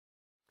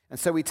And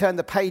so we turn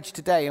the page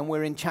today and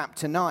we're in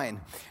chapter 9.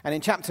 And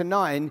in chapter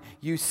 9,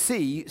 you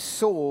see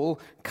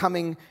Saul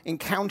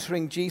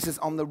encountering Jesus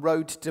on the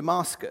road to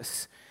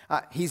Damascus.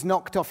 He's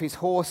knocked off his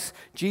horse.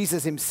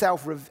 Jesus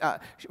himself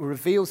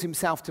reveals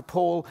himself to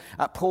Paul.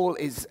 Paul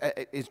is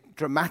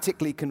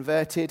dramatically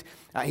converted.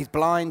 He's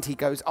blind. He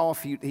goes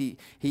off. He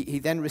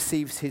then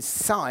receives his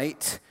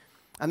sight.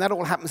 And that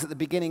all happens at the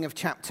beginning of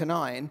chapter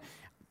 9.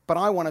 But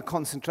I want to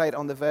concentrate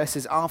on the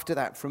verses after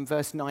that, from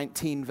verse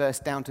 19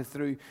 down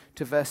through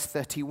to verse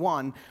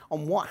 31,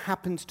 on what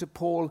happened to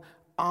Paul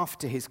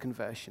after his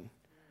conversion.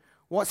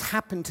 What's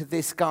happened to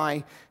this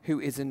guy who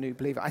is a new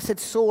believer? I said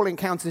Saul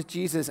encounters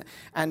Jesus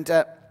and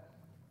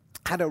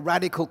had a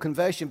radical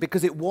conversion,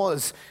 because it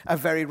was a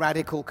very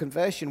radical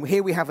conversion.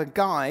 Here we have a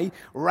guy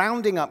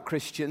rounding up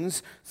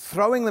Christians,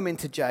 throwing them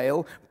into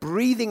jail,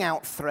 breathing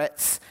out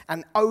threats,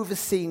 and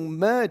overseeing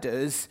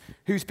murders,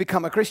 who's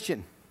become a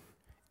Christian.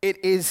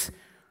 It is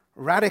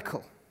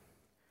radical.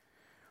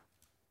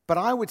 But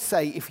I would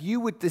say, if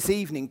you would this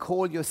evening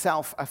call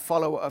yourself a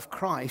follower of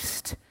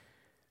Christ,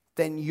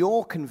 then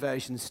your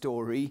conversion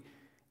story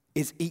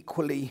is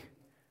equally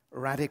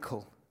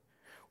radical.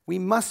 We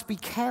must be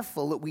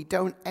careful that we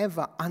don't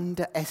ever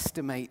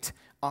underestimate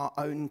our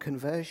own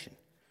conversion.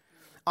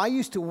 I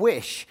used to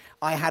wish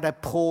I had a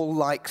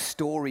Paul-like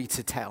story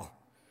to tell.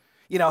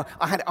 You know,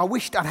 I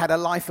wished I'd had a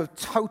life of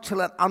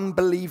total and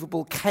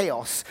unbelievable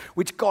chaos,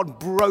 which God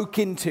broke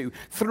into,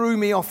 threw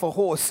me off a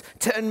horse,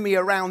 turned me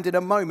around in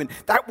a moment.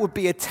 That would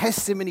be a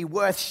testimony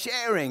worth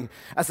sharing,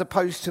 as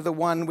opposed to the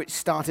one which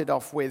started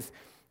off with,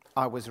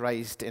 I was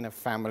raised in a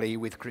family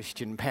with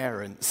Christian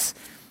parents,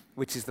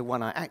 which is the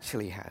one I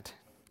actually had.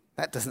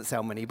 That doesn't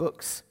sell many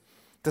books.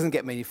 Doesn't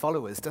get many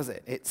followers, does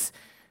it?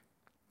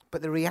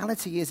 But the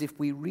reality is, if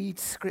we read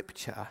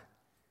Scripture,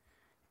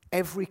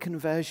 every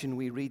conversion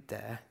we read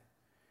there,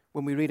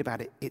 when we read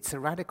about it, it's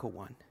a radical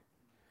one.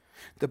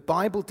 The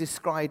Bible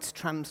describes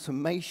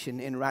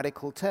transformation in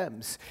radical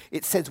terms.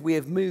 It says we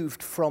have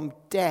moved from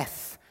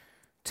death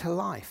to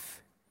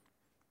life.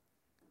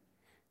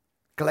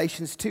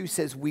 Galatians 2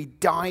 says we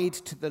died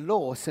to the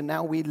law, so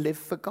now we live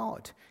for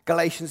God.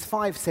 Galatians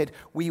 5 said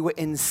we were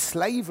in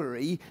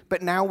slavery,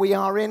 but now we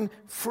are in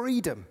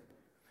freedom.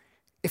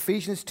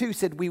 Ephesians 2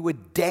 said we were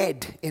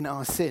dead in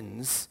our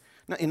sins.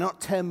 You're not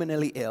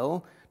terminally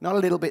ill, not a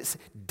little bit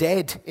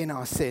dead in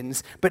our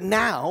sins, but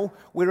now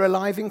we're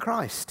alive in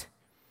Christ.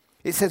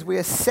 It says we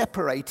are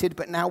separated,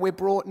 but now we're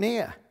brought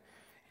near.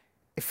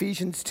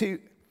 Ephesians 2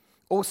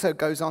 also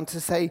goes on to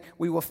say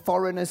we were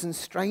foreigners and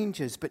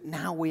strangers, but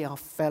now we are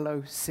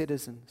fellow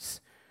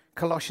citizens.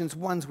 Colossians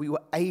 1, we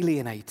were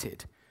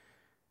alienated,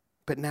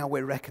 but now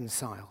we're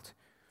reconciled.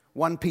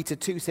 1 Peter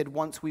 2 said,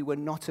 once we were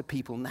not a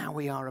people, now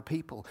we are a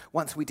people.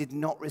 Once we did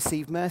not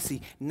receive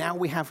mercy, now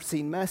we have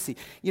seen mercy.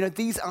 You know,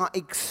 these are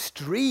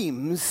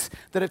extremes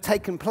that have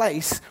taken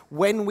place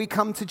when we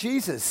come to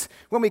Jesus.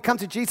 When we come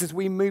to Jesus,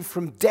 we move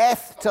from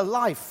death to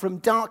life, from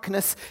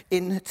darkness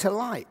into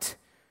light.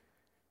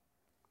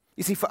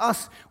 You see, for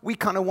us, we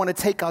kind of want to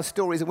take our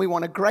stories and we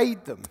want to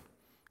grade them.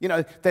 You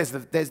know, there's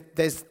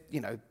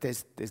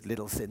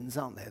little sins,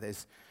 aren't there?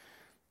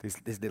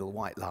 There's little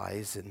white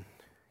lies, and,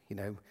 you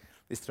know,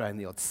 there's throwing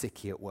the odd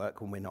sickie at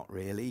work when we're not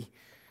really.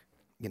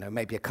 You know,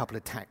 maybe a couple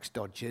of tax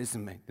dodgers,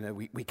 and, you know,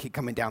 we keep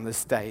coming down the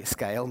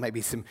scale.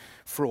 Maybe some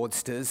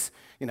fraudsters,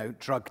 you know,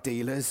 drug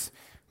dealers,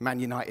 Man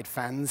United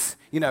fans.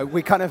 You know,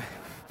 we kind of,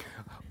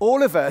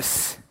 all of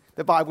us,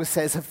 the Bible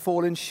says, have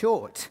fallen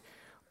short.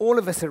 All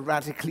of us are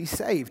radically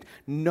saved.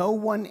 No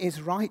one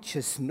is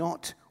righteous,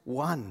 not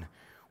one.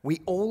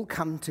 We all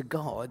come to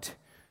God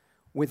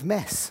with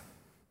mess.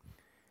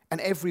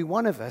 And every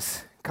one of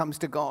us comes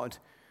to God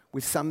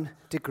with some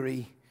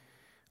degree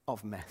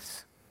of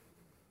mess.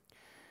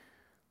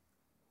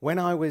 When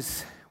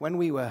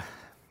we were,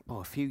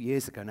 a few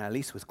years ago now,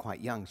 Elise was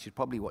quite young. She was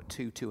probably,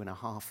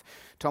 2.5.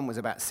 Tom was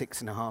about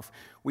 6.5.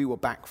 We were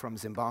back from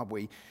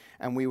Zimbabwe,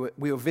 and we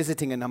were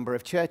visiting a number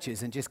of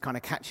churches and just kind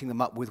of catching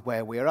them up with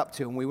where we were up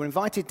to. And we were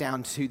invited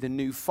down to the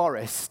New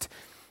Forest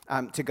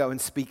to go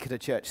and speak at a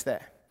church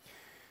there.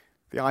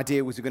 The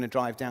idea was we're going to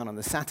drive down on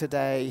the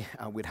Saturday,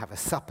 we'd have a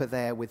supper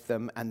there with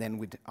them, and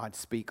then I'd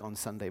speak on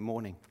Sunday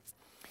morning.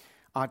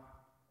 Our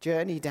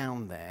journey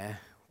down there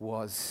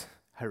was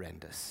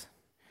horrendous.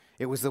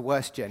 It was the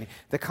worst journey.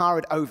 The car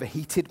had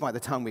overheated by the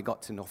time we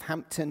got to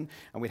Northampton,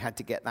 and we'd had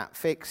to get that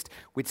fixed.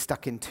 We'd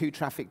stuck in 2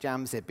 traffic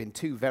jams. There'd been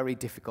 2 very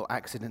difficult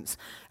accidents.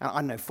 And I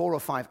don't know, 4 or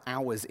 5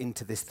 hours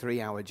into this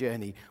 3-hour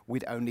journey,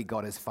 we'd only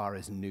got as far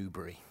as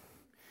Newbury.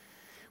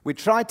 We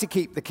tried to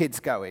keep the kids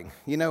going.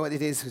 You know what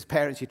it is as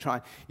parents,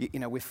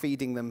 we're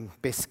feeding them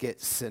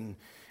biscuits and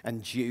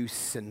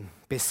juice and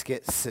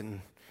biscuits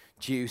and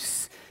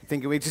juice,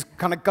 thinking we just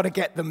kind of got to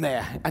get them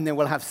there, and then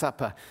we'll have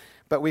supper.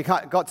 But we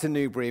got to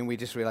Newbury, and we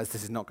just realized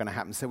this is not going to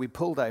happen. So we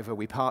pulled over,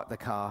 we parked the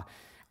car,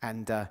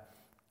 and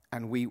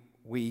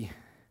we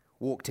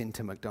walked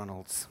into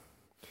McDonald's.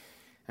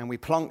 And we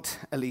plonked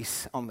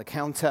Elise on the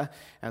counter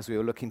as we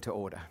were looking to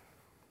order.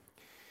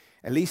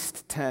 Elise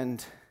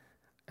turned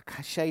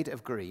a shade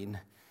of green,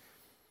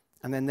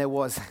 and then there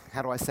was,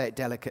 how do I say it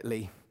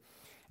delicately,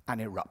 an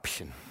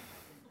eruption.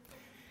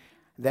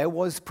 There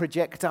was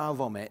projectile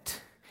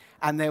vomit,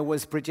 and there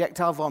was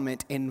projectile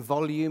vomit in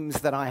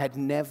volumes that I had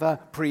never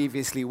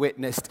previously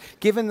witnessed,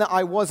 given that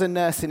I was a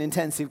nurse in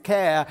intensive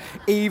care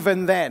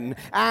even then.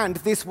 And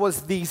this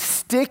was the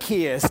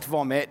stickiest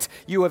vomit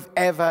you have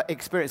ever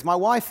experienced. My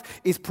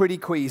wife is pretty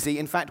queasy.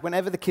 In fact,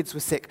 whenever the kids were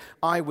sick,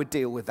 I would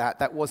deal with that.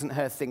 That wasn't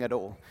her thing at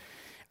all.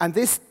 And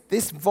this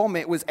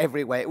vomit was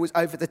everywhere. It was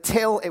over the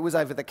till, it was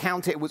over the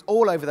counter, it was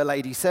all over the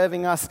lady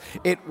serving us.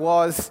 It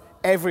was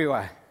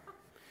everywhere.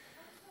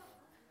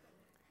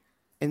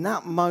 In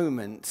that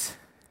moment,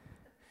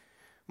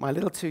 my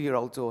little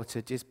 2-year-old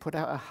daughter just put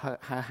out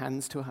her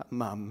hands to her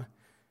mum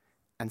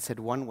and said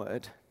one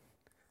word,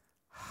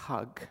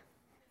 hug.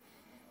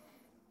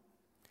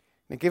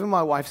 Now, given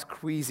my wife's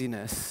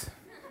queasiness,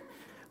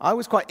 I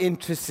was quite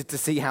interested to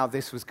see how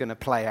this was going to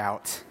play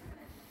out.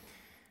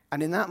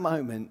 And in that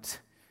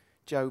moment,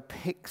 Joe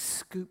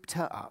scooped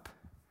her up,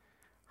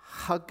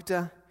 hugged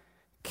her,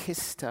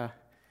 kissed her,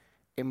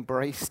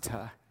 embraced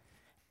her,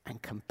 and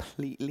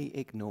completely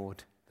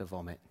ignored the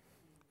vomit.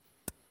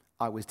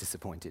 I was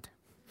disappointed.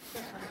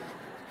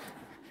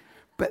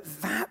 But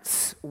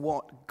that's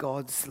what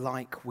God's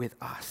like with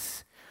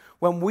us.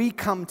 When we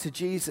come to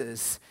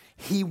Jesus,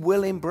 he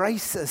will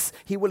embrace us.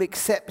 He will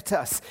accept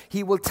us.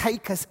 He will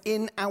take us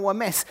in our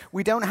mess.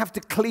 We don't have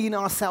to clean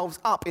ourselves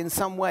up in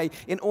some way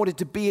in order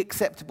to be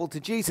acceptable to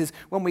Jesus.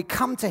 When we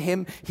come to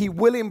him, he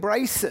will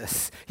embrace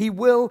us. He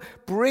will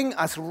bring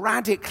us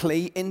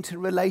radically into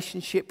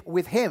relationship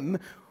with him.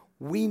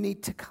 We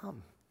need to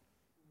come.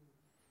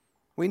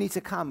 We need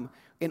to come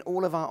in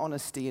all of our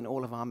honesty, in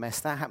all of our mess.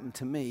 That happened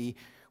to me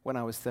when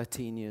I was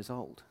 13 years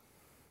old.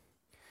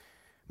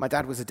 My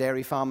dad was a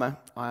dairy farmer,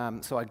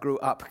 so I grew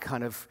up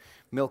kind of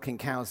milking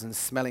cows and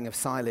smelling of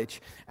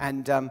silage.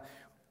 And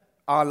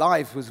our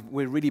lives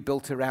were really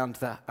built around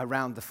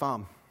the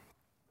farm.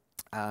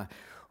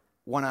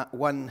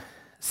 One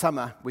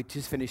summer, we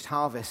just finished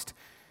harvest,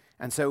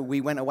 and so we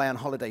went away on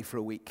holiday for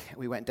a week.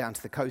 We went down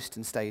to the coast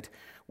and stayed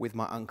with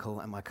my uncle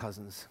and my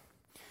cousins.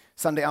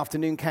 Sunday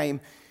afternoon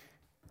came,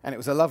 and it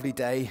was a lovely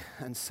day,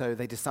 and so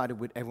they decided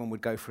everyone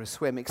would go for a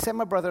swim, except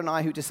my brother and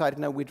I, who decided,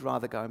 no, we'd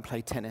rather go and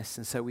play tennis.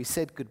 And so we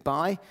said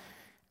goodbye,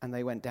 and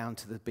they went down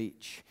to the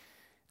beach.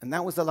 And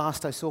that was the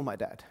last I saw my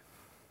dad,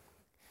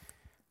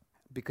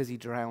 because he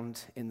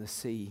drowned in the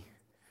sea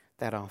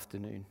that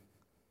afternoon.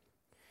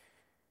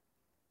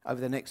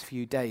 Over the next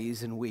few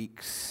days and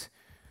weeks,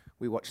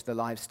 we watched the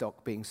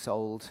livestock being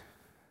sold,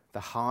 the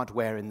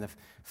hardware in the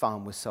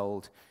farm was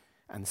sold,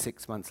 and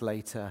 6 months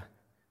later,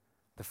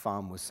 the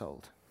farm was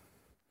sold.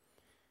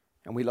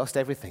 And we lost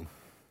everything.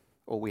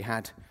 All we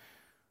had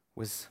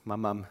was my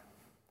mum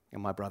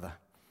and my brother.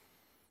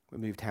 We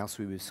moved house,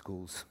 we moved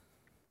schools.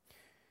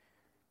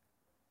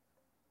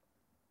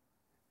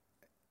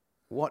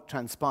 What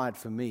transpired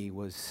for me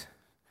was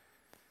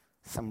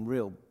some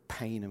real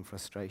pain and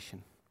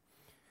frustration.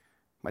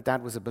 My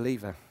dad was a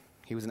believer.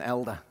 He was an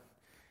elder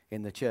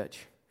in the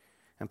church.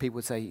 And people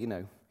would say,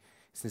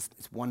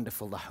 it's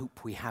wonderful, the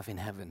hope we have in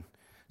heaven.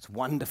 It's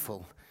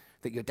wonderful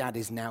that your dad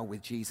is now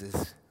with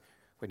Jesus.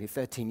 When you're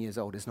 13 years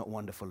old, it's not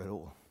wonderful at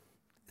all.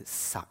 It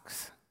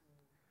sucks.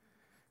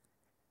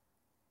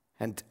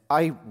 And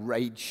I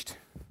raged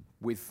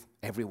with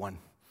everyone.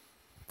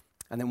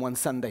 And then one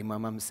Sunday, my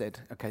mum said,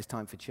 okay, it's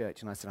time for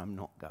church. And I said, I'm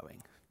not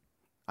going.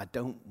 I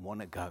don't want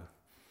to go.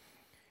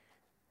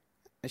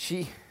 And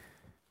she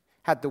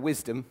had the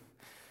wisdom.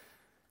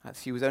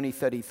 She was only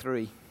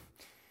 33.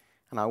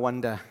 And I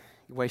wonder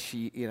where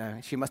she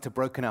must have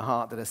broken her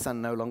heart that her son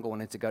no longer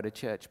wanted to go to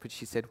church. But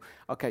she said,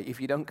 okay,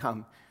 if you don't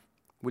come,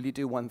 will you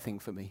do one thing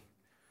for me?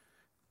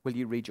 Will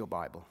you read your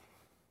Bible?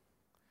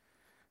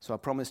 So I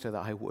promised her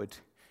that I would.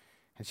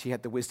 And she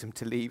had the wisdom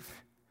to leave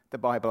the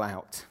Bible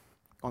out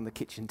on the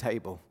kitchen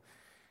table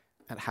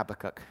at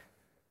Habakkuk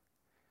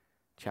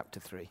chapter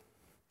 3.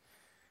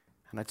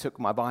 And I took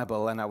my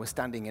Bible and I was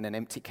standing in an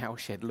empty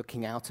cowshed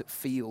looking out at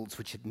fields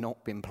which had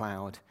not been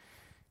plowed.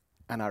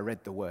 And I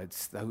read the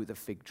words, though the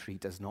fig tree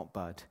does not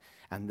bud,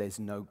 and there's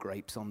no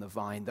grapes on the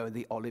vine, though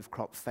the olive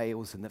crop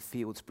fails and the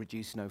fields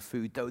produce no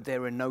food, though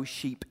there are no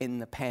sheep in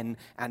the pen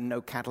and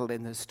no cattle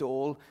in the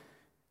stall,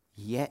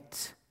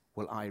 yet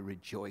will I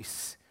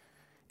rejoice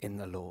in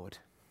the Lord.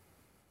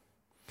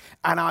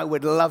 And I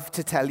would love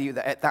to tell you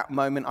that at that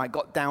moment I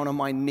got down on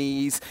my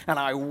knees and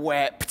I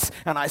wept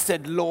and I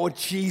said, Lord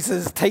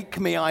Jesus, take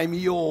me, I'm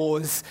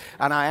yours.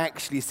 And I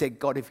actually said,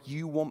 God, if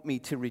you want me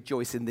to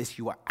rejoice in this,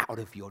 you are out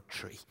of your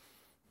tree.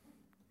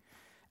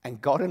 And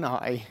God and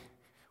I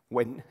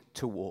went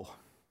to war.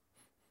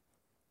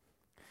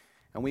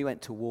 And we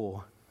went to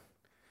war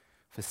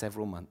for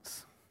several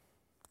months.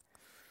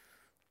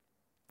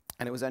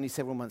 And it was only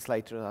several months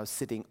later that I was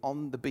sitting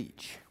on the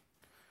beach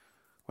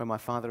where my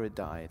father had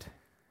died.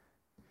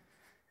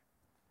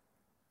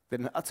 But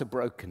in utter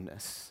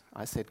brokenness,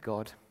 I said,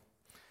 God,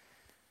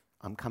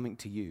 I'm coming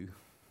to you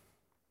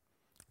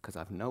because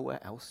I've nowhere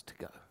else to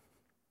go.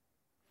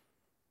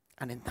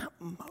 And in that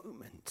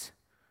moment,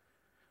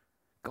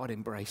 God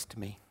embraced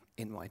me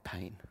in my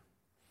pain.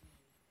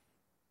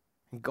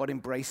 And God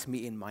embraced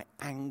me in my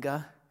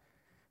anger,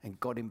 and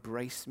God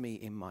embraced me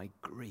in my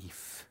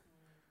grief.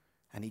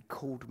 And he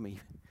called me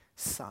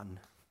son,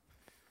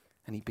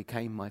 and he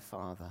became my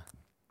father,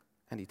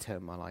 and he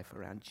turned my life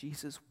around.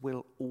 Jesus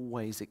will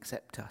always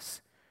accept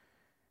us,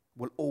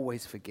 will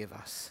always forgive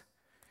us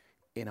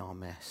in our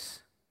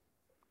mess.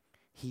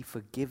 He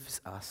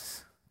forgives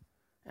us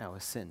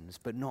our sins,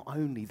 but not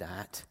only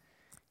that,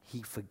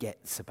 he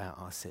forgets about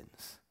our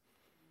sins.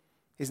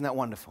 Isn't that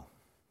wonderful?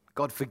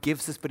 God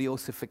forgives us, but he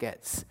also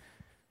forgets.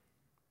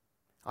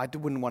 I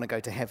wouldn't want to go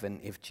to heaven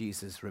if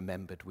Jesus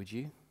remembered, would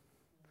you?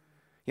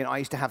 You know, I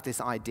used to have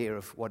this idea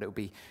of what it would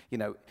be. You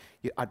know,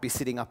 I'd be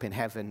sitting up in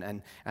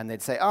heaven and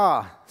they'd say,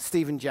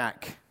 Stephen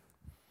Jack,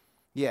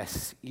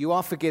 yes, you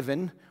are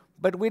forgiven,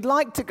 but we'd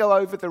like to go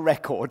over the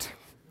record.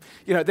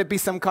 You know, there'd be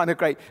some kind of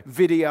great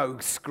video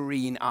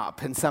screen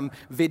up, and some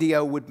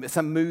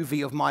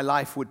movie of my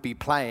life would be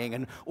playing,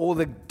 and all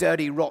the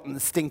dirty, rotten,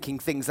 stinking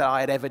things that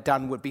I had ever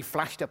done would be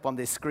flashed up on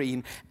this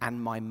screen,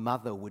 and my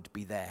mother would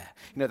be there.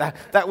 You know,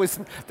 that was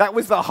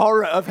the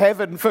horror of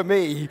heaven for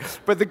me.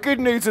 But the good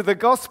news of the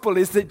gospel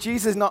is that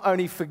Jesus not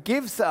only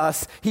forgives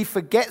us, he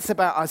forgets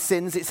about our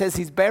sins. It says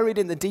he's buried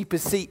in the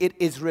deepest sea. It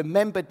is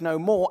remembered no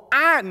more.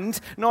 And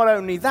not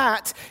only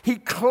that, he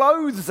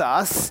clothes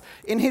us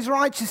in his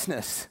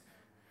righteousness.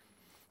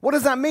 What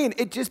does that mean?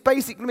 It just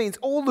basically means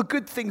all the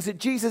good things that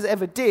Jesus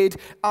ever did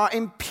are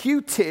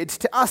imputed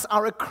to us,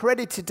 are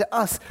accredited to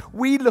us.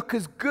 We look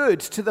as good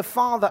to the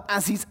Father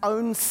as his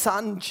own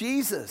son,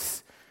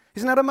 Jesus.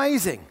 Isn't that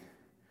amazing?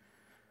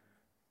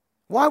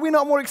 Why are we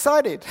not more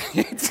excited?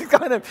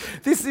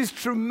 This is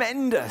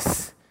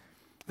tremendous.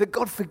 That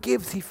God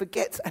forgives, he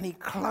forgets, and he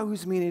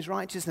clothes me in his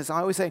righteousness.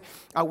 I always say,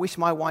 I wish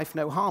my wife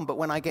no harm, but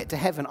when I get to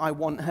heaven, I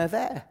want her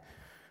there.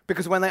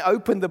 Because when they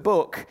open the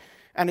book,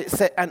 and it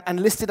said, and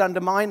listed under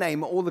my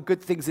name all the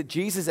good things that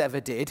Jesus ever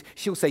did,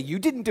 she'll say, you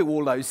didn't do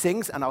all those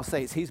things, and I'll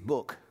say, it's his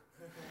book.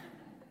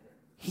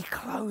 He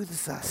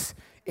clothes us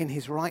in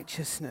his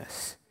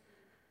righteousness.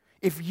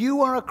 If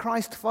you are a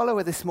Christ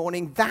follower this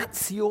morning,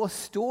 that's your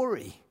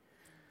story.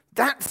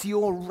 That's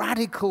your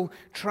radical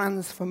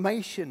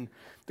transformation.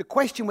 The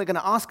question we're going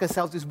to ask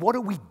ourselves is, what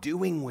are we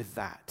doing with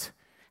that?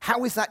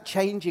 How is that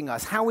changing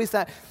us? How is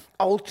that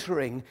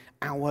altering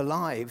our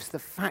lives? The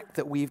fact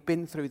that we've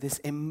been through this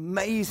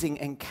amazing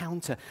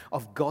encounter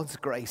of God's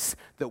grace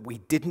that we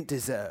didn't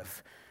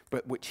deserve,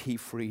 but which he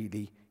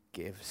freely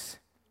gives.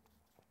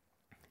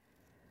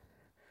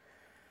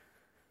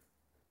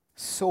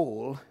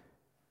 Saul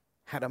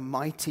had a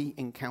mighty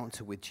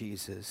encounter with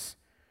Jesus.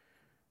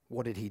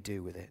 What did he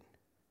do with it?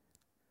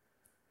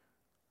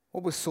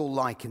 What was Saul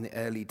like in the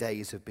early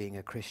days of being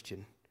a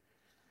Christian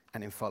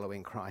and in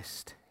following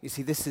Christ? You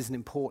see, this is an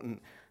important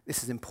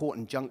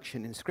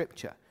junction in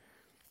Scripture,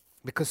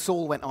 because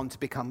Saul went on to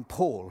become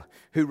Paul,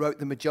 who wrote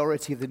the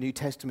majority of the New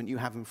Testament you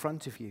have in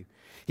front of you.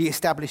 He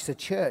established a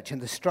church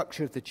and the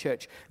structure of the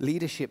church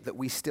leadership that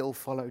we still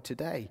follow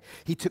today.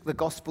 He took the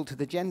gospel to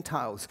the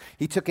Gentiles.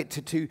 He took it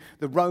to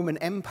the Roman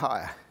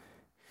Empire.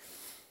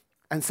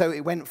 And so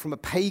it went from a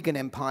pagan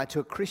empire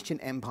to a Christian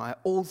empire,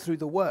 all through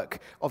the work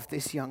of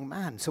this young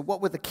man. So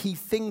what were the key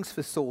things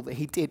for Saul that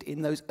he did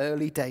in those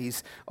early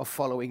days of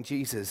following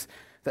Jesus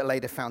that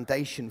laid a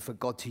foundation for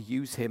God to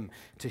use him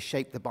to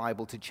shape the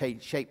Bible, to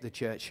shape the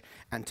church,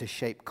 and to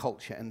shape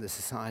culture and the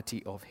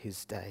society of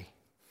his day?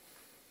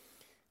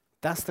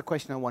 That's the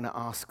question I want to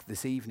ask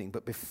this evening.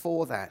 But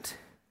before that,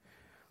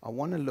 I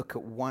want to look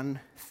at one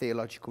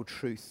theological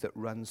truth that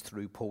runs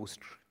through Paul's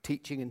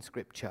teaching in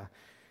Scripture,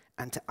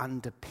 and to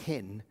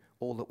underpin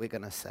all that we're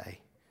going to say.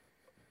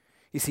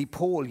 You see,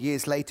 Paul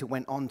years later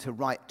went on to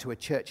write to a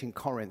church in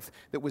Corinth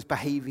that was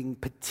behaving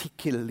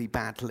particularly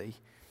badly.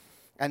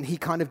 And he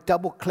kind of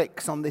double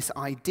clicks on this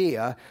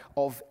idea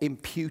of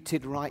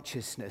imputed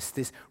righteousness,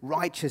 this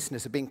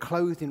righteousness of being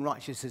clothed in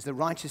righteousness, the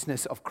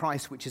righteousness of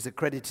Christ which is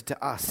accredited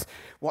to us.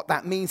 What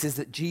that means is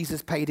that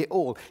Jesus paid it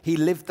all. He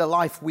lived the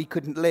life we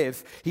couldn't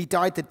live. He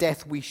died the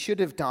death we should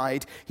have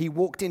died. He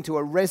walked into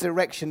a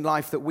resurrection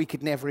life that we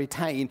could never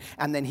attain.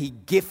 And then he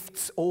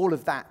gifts all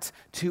of that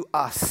to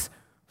us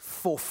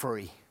for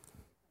free.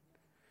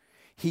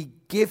 He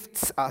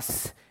gifts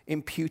us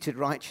imputed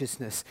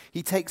righteousness.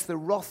 He takes the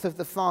wrath of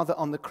the Father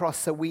on the cross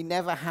so we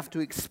never have to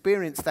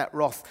experience that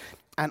wrath.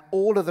 And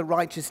all of the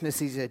righteousness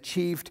he's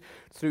achieved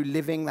through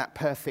living that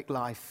perfect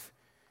life,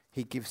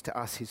 he gives to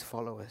us, his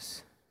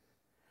followers.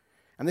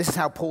 And this is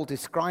how Paul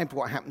described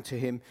what happened to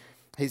him,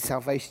 his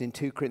salvation, in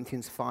 2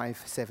 Corinthians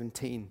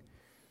 5:17.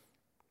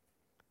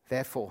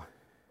 Therefore,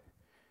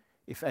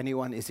 if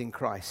anyone is in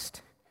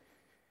Christ,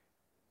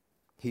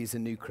 he is a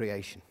new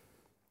creation.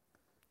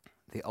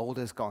 The old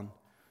is gone.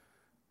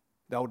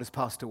 The old has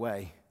passed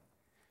away,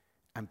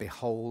 and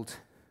behold,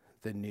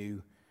 the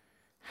new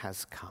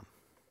has come.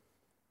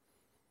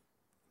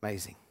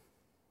 Amazing.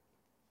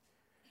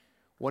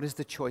 What is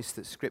the choice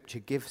that Scripture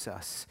gives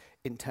us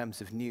in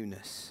terms of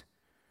newness?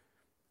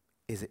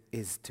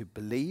 Is to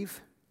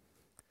believe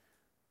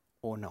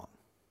or not.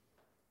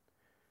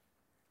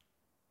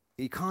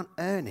 You can't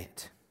earn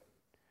it.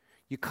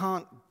 You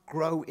can't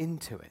grow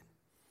into it.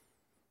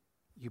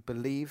 you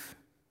believe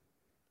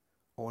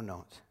or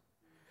not.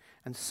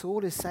 And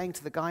Saul is saying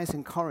to the guys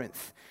in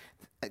Corinth,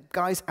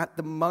 guys, at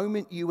the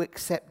moment you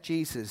accept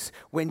Jesus,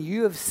 when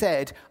you have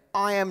said,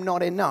 I am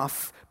not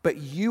enough, but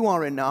you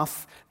are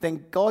enough,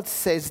 then God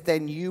says,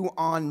 then you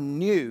are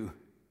new.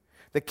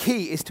 The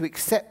key is to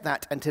accept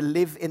that and to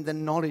live in the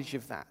knowledge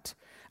of that.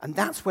 And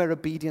that's where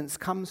obedience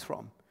comes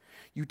from.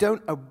 You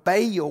don't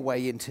obey your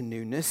way into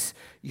newness,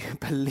 you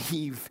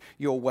believe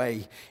your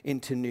way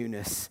into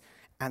newness,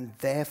 and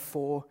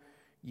therefore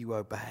you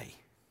obey.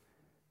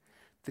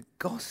 The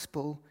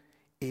gospel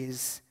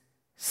is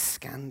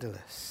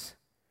scandalous.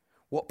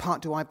 What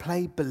part do I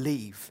play?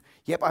 Believe.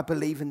 Yep, I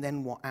believe, and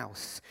then what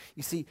else?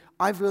 You see,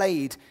 I've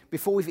laid,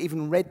 before we've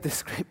even read the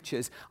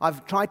scriptures,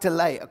 I've tried to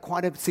lay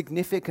quite a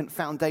significant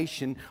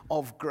foundation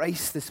of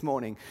grace this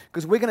morning,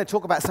 because we're going to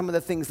talk about some of the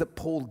things that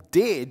Paul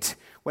did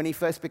when he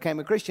first became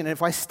a Christian. And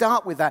if I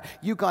start with that,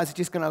 you guys are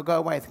just going to go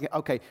away thinking,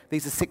 okay,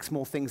 these are 6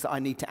 more things that I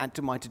need to add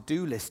to my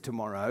to-do list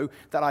tomorrow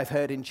that I've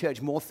heard in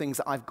church, more things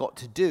that I've got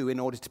to do in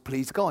order to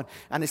please God.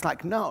 And it's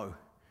like, no.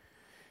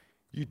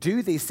 You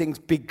do these things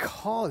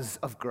because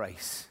of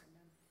grace.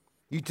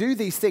 You do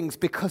these things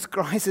because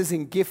Christ has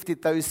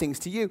gifted those things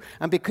to you.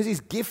 And because he's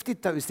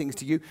gifted those things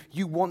to you,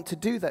 you want to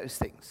do those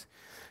things.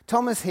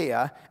 Thomas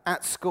here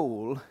at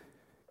school,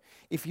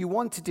 if you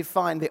want to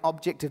define the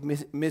object of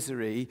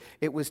misery,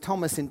 it was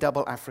Thomas in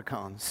double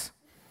Afrikaans.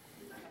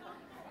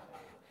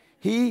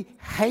 He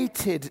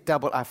hated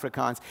double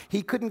Afrikaans.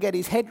 He couldn't get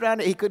his head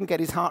around it, he couldn't get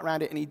his heart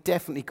around it, and he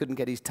definitely couldn't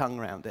get his tongue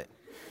around it.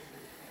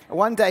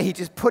 One day he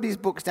just put his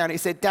books down. He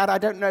said, Dad, I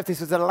don't know if this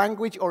was a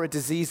language or a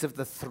disease of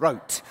the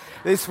throat.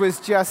 This was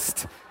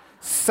just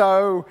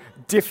so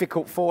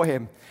difficult for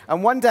him.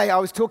 And one day I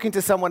was talking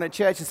to someone at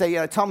church and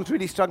say, Tom's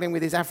really struggling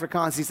with his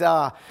Afrikaans. He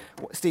said,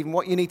 Stephen,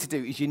 what you need to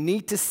do is you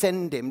need to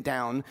send him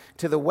down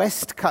to the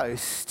west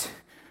coast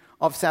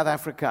of South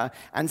Africa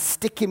and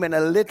stick him in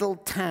a little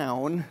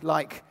town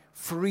like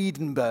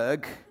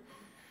Vredenburg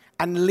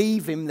and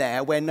leave him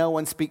there where no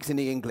one speaks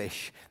any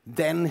English.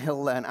 Then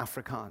he'll learn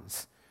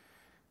Afrikaans.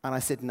 And I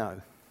said,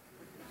 no.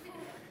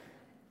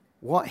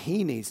 What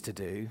he needs to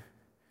do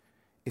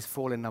is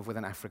fall in love with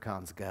an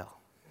Afrikaans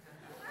girl.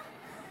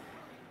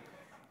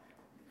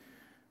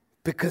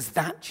 Because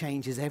that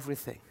changes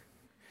everything.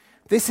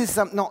 This is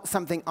not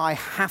something I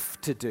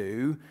have to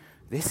do.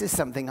 This is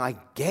something I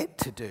get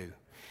to do.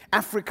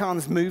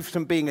 Afrikaans moves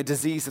from being a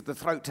disease of the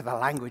throat to the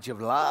language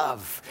of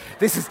love.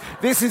 This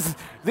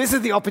is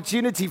the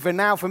opportunity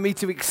for me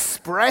to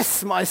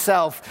express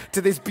myself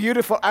to this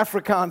beautiful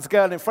Afrikaans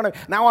girl in front of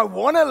me. Now I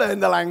want to learn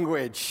the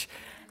language.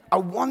 I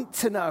want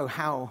to know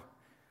how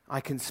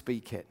I can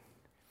speak it.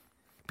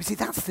 But see,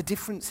 that's the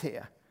difference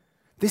here.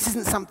 This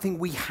isn't something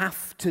we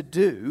have to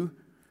do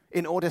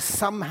in order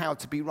somehow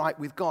to be right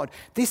with God.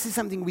 This is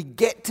something we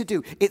get to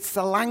do. It's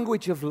the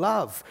language of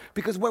love.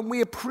 Because when we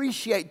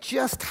appreciate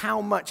just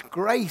how much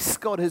grace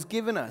God has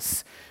given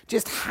us,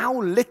 just how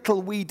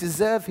little we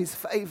deserve his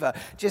favor,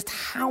 just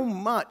how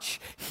much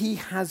he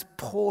has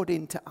poured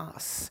into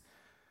us,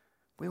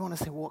 we want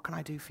to say, what can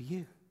I do for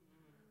you?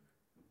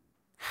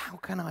 How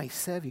can I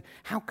serve you?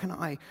 How can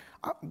I,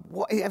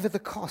 whatever the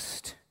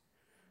cost,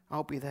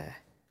 I'll be there.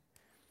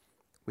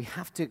 We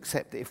have to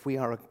accept that if we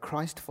are a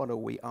Christ follower,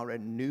 we are a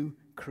new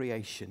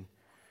creation.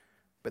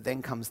 But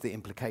then comes the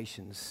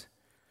implications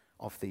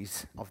of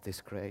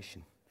this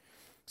creation.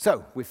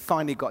 So, we've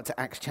finally got to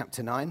Acts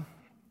chapter 9,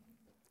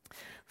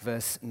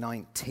 verse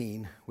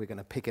 19. We're going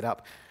to pick it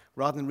up.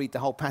 Rather than read the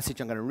whole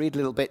passage, I'm going to read a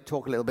little bit,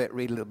 talk a little bit,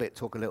 read a little bit,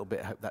 talk a little bit.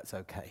 I hope that's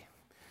okay.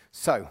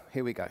 So,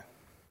 here we go.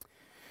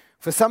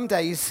 For some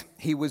days,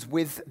 he was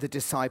with the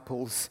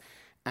disciples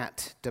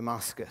at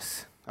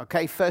Damascus.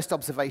 Okay, first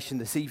observation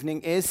this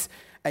evening is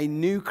a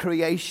new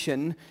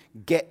creation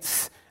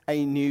gets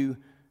a new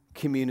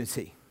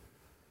community.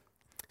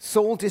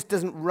 Saul just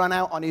doesn't run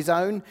out on his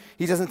own.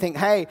 He doesn't think,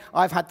 hey,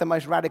 I've had the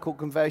most radical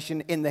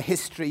conversion in the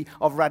history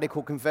of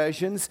radical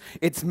conversions.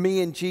 It's me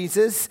and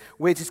Jesus.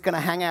 We're just going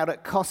to hang out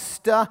at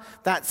Costa.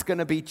 That's going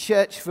to be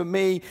church for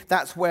me.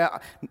 That's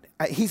where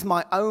he's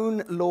my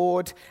own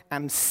Lord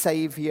and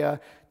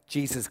Savior,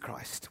 Jesus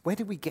Christ. Where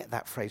did we get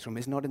that phrase from?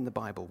 It's not in the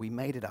Bible. We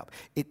made it up.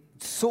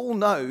 Saul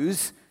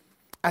knows,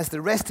 as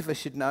the rest of us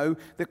should know,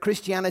 that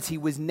Christianity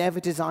was never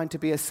designed to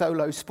be a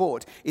solo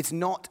sport. It's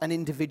not an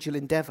individual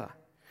endeavor.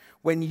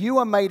 When you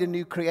are made a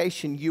new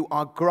creation, you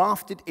are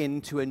grafted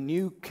into a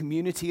new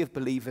community of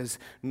believers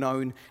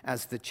known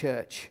as the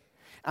church.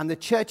 And the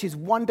church is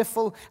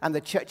wonderful, and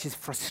the church is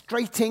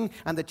frustrating,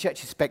 and the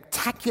church is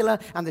spectacular,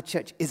 and the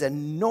church is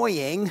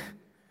annoying.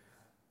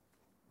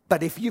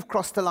 But if you've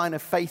crossed the line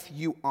of faith,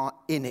 you are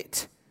in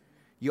it.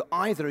 You're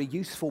either a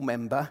useful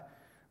member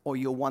or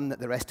you're one that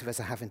the rest of us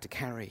are having to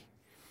carry.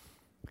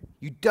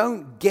 You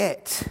don't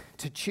get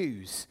to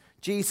choose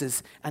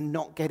Jesus and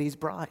not get his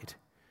bride.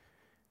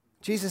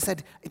 Jesus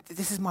said,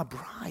 this is my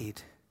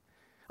bride.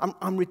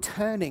 I'm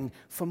returning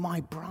for my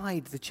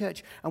bride, the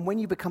church. And when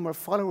you become a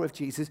follower of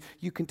Jesus,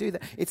 you can do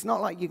that. It's not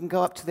like you can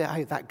go up to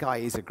hey, that guy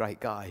is a great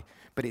guy,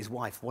 but his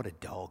wife, what a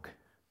dog.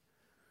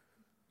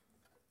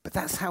 But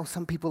that's how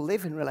some people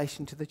live in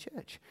relation to the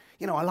church.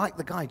 You know, I like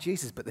the guy,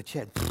 Jesus, but the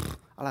church,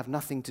 I'll have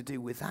nothing to do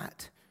with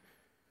that.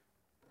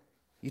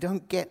 You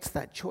don't get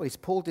that choice.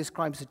 Paul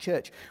describes the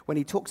church when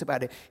he talks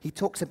about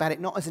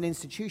it not as an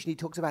institution, he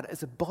talks about it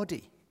as a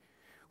body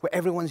where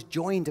everyone's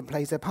joined and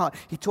plays their part.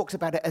 He talks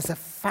about it as a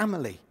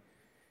family.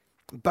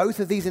 Both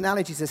of these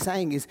analogies are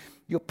saying is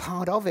you're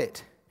part of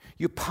it.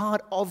 You're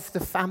part of the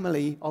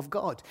family of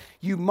God.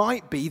 You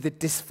might be the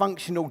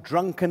dysfunctional,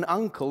 drunken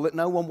uncle that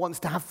no one wants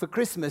to have for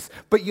Christmas,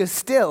 but you're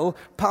still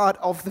part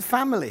of the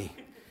family.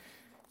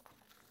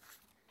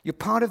 You're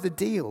part of the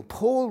deal.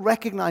 Paul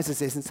recognizes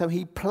this, and so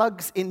he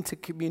plugs into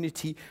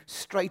community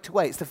straight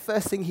away. It's the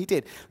first thing he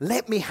did.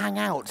 Let me hang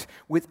out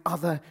with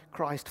other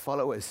Christ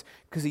followers,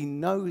 because he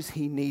knows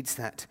he needs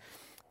that.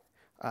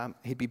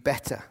 He'd be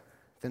better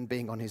than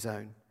being on his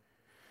own.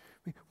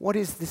 What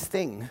is this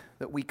thing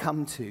that we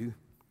come to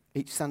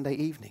each Sunday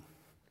evening?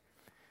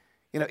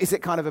 You know, is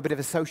it kind of a bit of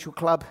a social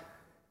club?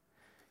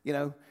 You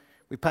know,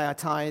 we pay our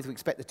tithes, we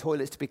expect the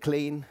toilets to be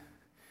clean,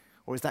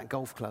 or is that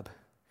golf club?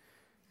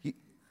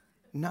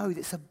 No,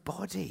 it's a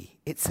body.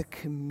 It's a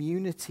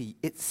community.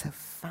 It's a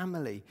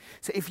family.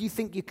 So if you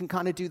think you can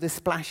kind of do the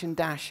splash and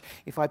dash,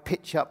 if I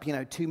pitch up,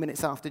 2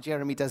 minutes after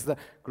Jeremy does the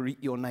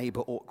greet your neighbor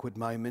awkward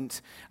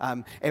moment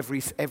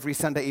every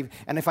Sunday evening,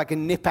 and if I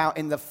can nip out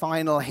in the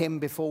final hymn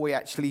before we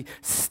actually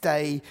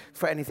stay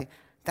for anything,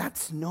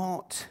 that's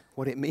not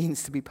what it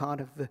means to be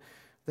part of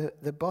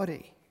the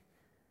body.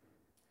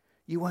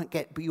 You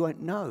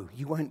won't know.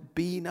 You won't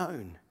be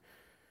known.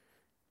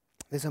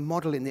 There's a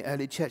model in the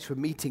early church for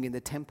meeting in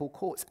the temple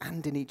courts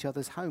and in each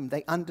other's home.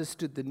 They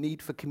understood the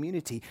need for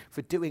community,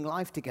 for doing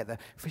life together,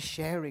 for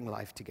sharing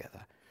life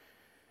together.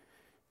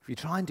 If you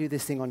try and do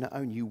this thing on your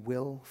own, you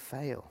will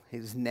fail.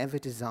 It was never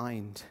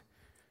designed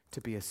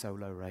to be a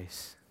solo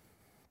race.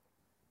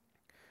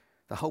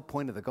 The whole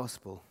point of the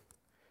gospel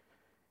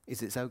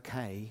is it's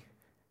okay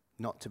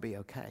not to be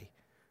okay.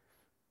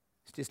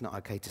 It's just not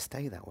okay to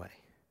stay that way.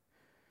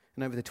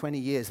 And over the 20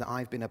 years that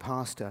I've been a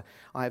pastor,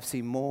 I have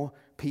seen more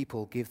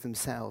people give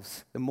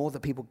themselves. The more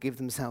that people give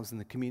themselves in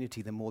the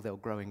community, the more they'll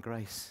grow in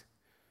grace.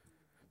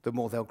 The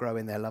more they'll grow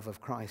in their love of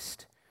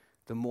Christ.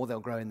 The more they'll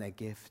grow in their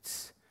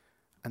gifts.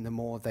 And the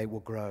more they will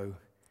grow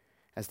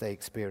as they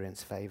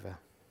experience favor.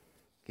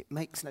 It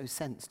makes no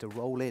sense to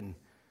roll in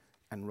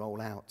and roll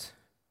out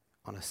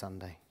on a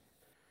Sunday.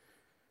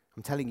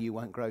 I'm telling you, you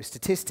won't grow.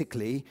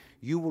 Statistically,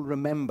 you will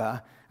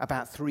remember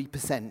about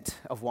 3%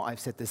 of what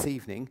I've said this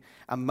evening,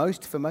 and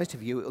for most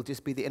of you, it'll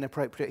just be the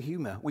inappropriate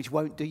humor, which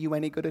won't do you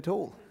any good at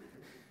all.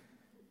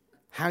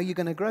 How are you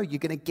going to grow? You're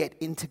going to get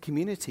into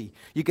community.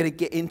 You're going to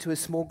get into a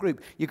small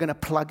group. You're going to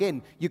plug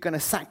in. You're going to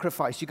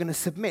sacrifice. You're going to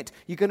submit.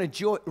 You're going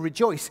to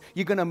rejoice.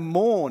 You're going to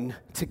mourn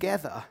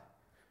together,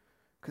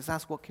 because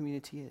that's what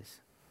community is.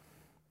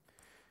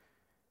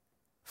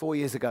 4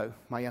 years ago,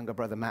 my younger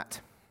brother, Matt,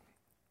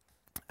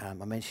 I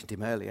mentioned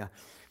him earlier.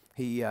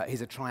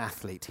 He's a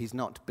triathlete. He's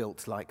not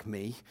built like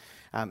me.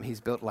 He's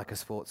built like a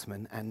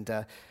sportsman.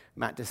 And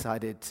Matt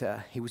decided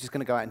he was just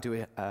going to go out and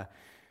do a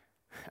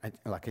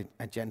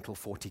gentle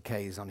 40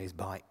 Ks on his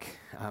bike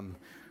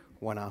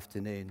one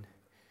afternoon.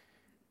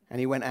 And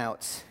he went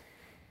out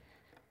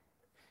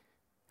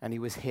and he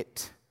was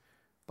hit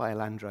by a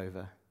Land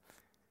Rover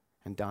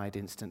and died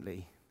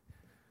instantly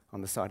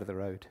on the side of the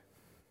road.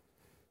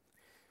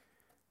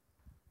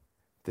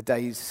 The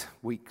days,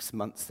 weeks,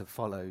 months that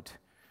followed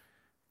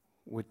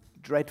were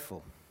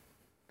dreadful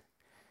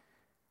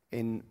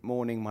in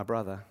mourning my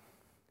brother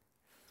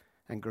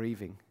and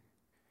grieving.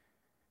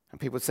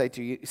 And people would say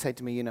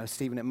to me,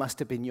 Stephen, it must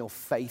have been your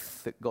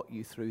faith that got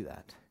you through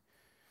that.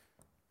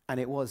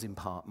 And it was in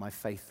part my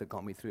faith that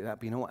got me through that.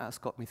 But you know what else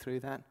got me through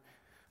that?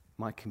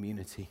 My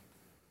community.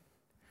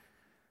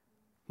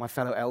 My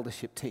fellow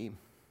eldership team.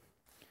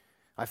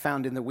 I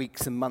found in the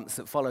weeks and months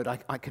that followed,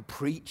 I could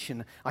preach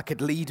and I could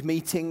lead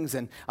meetings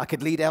and I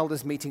could lead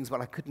elders' meetings, but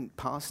I couldn't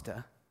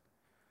pastor.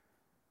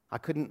 I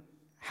couldn't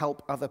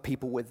help other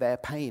people with their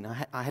pain.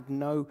 I had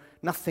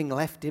nothing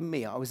left in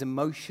me. I was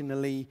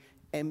emotionally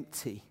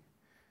empty.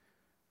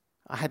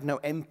 I had no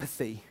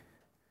empathy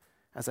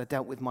as I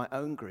dealt with my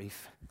own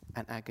grief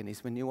and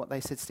agonies. When you know what they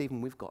said,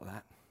 Stephen, we've got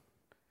that.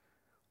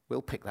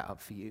 We'll pick that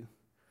up for you.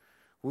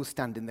 We'll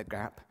stand in the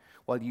gap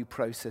while you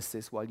process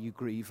this, while you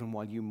grieve and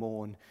while you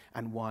mourn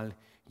and while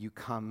you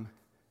come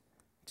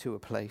to a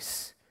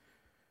place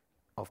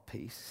of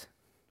peace.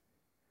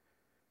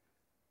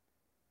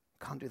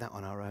 Can't do that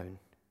on our own.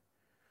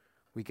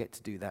 We get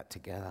to do that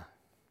together.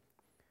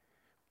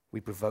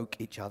 We provoke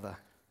each other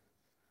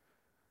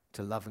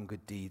to love and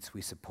good deeds.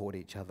 We support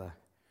each other.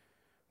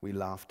 We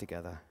laugh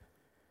together.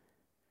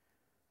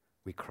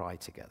 We cry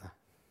together.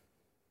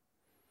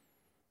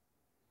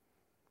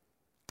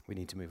 We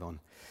need to move on.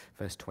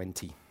 Verse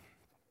 20.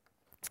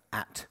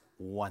 At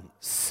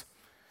once.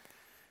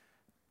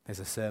 There's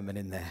a sermon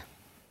in there.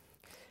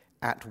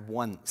 At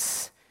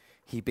once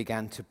he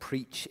began to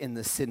preach in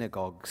the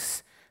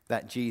synagogues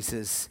that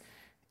Jesus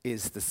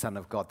is the Son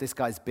of God. This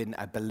guy's been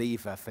a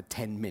believer for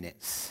 10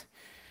 minutes.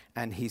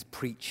 and he's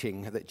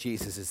preaching that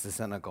Jesus is the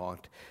Son of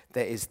God.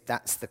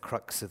 That's the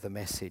crux of the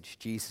message.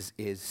 Jesus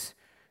is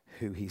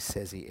who he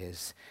says he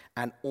is.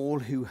 And all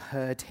who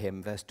heard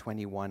him, verse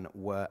 21,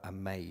 were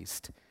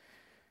amazed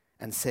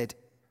and said,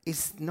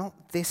 "Is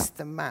not this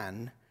the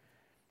man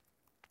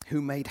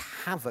who made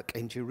havoc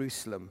in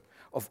Jerusalem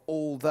of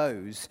all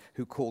those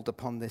who called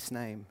upon this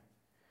name?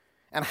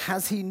 And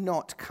has he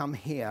not come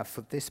here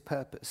for this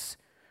purpose,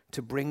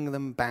 to bring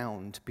them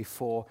bound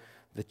before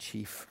the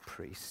chief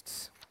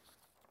priests?"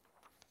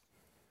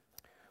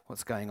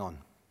 What's going on?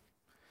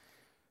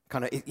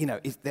 Kind of,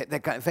 they're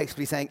kind of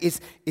effectively saying,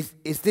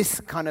 is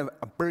this kind of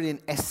a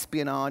brilliant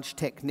espionage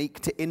technique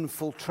to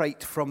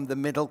infiltrate from the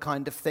middle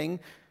kind of thing?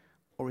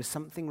 Or is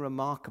something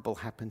remarkable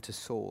happened to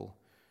Saul?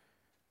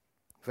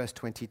 Verse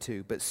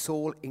 22, but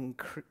Saul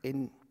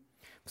increased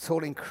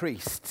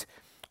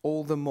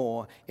all the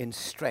more in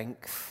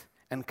strength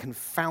and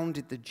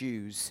confounded the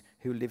Jews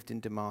who lived in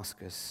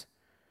Damascus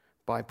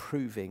by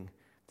proving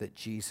that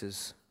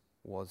Jesus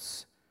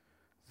was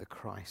the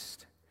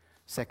Christ.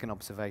 Second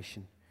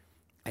observation,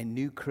 a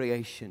new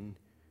creation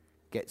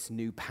gets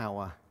new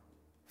power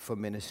for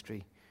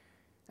ministry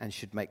and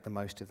should make the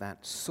most of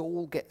that.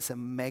 Saul gets a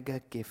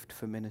mega gift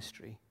for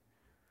ministry.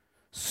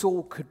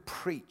 Saul could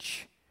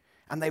preach,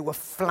 and they were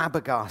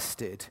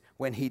flabbergasted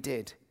when he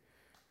did.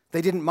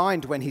 They didn't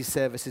mind when his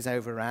services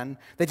overran.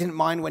 They didn't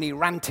mind when he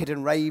ranted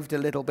and raved a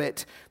little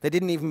bit. They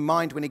didn't even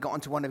mind when he got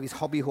onto one of his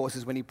hobby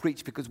horses when he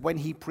preached, because when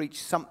he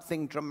preached,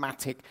 something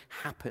dramatic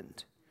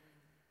happened.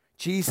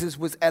 Jesus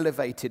was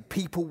elevated.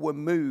 People were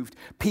moved.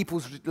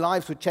 People's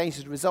lives were changed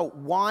as a result.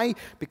 Why?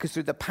 Because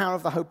through the power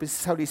of the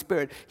Holy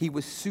Spirit, he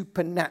was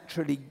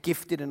supernaturally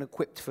gifted and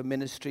equipped for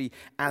ministry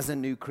as a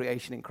new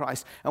creation in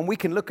Christ. And we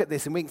can look at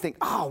this and we can think,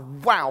 oh,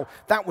 wow,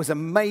 that was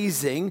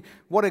amazing.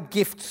 What a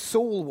gift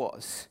Saul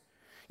was.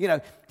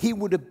 He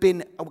would have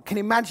been, can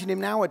you imagine him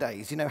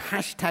nowadays?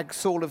 Hashtag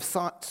Saul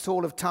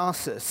of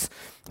Tarsus.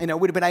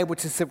 Would have been able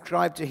to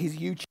subscribe to his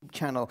YouTube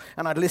channel,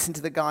 and I'd listen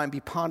to the guy and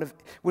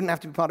wouldn't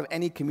have to be part of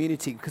any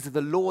community because of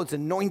the Lord's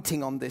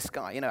anointing on this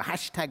guy.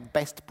 Hashtag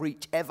best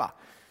preach ever.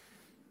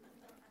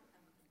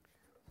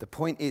 The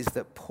point is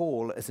that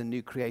Paul, as a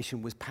new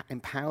creation, was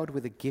empowered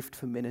with a gift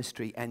for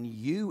ministry, and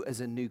you,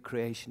 as a new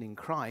creation in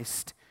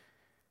Christ,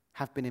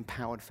 have been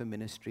empowered for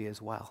ministry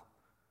as well.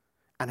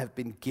 And have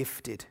been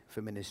gifted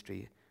for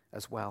ministry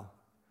as well.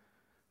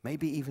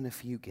 Maybe even a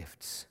few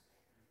gifts.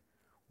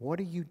 What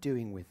are you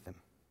doing with them?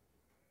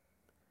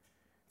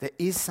 There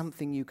is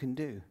something you can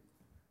do.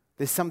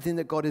 There's something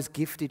that God has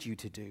gifted you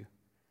to do.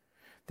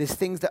 There's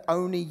things that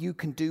only you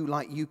can do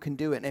like you can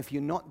do it. And if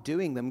you're not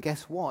doing them,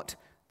 guess what?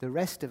 The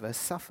rest of us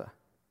suffer.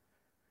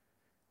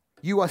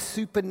 You are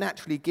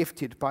supernaturally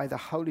gifted by the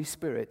Holy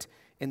Spirit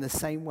in the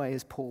same way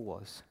as Paul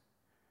was.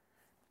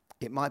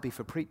 It might be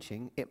for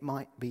preaching, it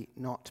might be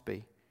not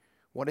be.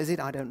 What is it?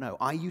 I don't know.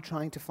 Are you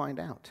trying to find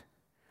out?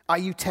 Are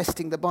you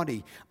testing the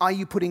body? Are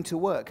you putting to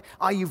work?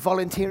 Are you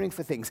volunteering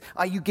for things?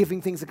 Are you giving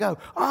things a go?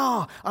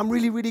 I'm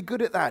really, really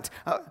good at that.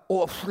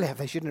 Or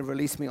they shouldn't have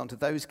released me onto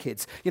those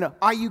kids.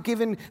 Are you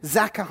giving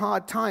Zach a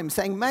hard time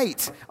saying,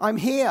 mate, I'm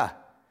here.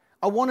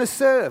 I want to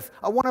serve.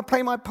 I want to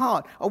play my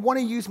part. I want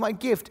to use my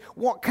gift.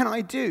 What can I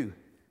do?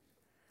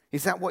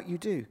 Is that what you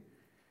do?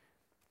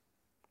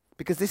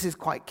 Because this is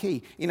quite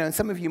key. And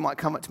some of you might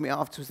come up to me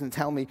afterwards and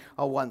tell me,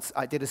 once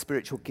I did a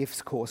spiritual gifts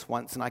course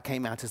once and I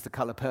came out as the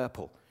color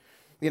purple.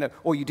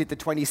 Or you did the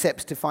 20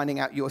 steps to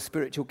finding out your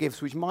spiritual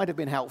gifts, which might have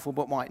been helpful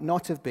but might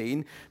not have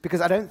been, because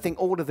I don't think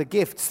all of the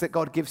gifts that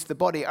God gives to the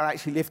body are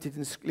actually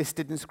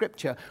listed in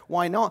Scripture.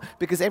 Why not?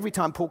 Because every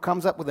time Paul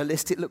comes up with a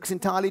list, it looks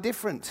entirely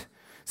different.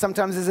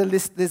 Sometimes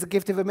there's a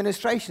gift of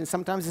administration.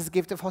 Sometimes there's a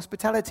gift of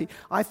hospitality.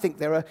 I think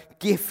there are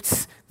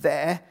gifts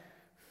there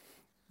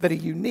that are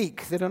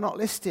unique, that are not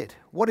listed.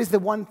 What is the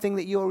one thing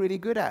that you're really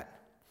good at?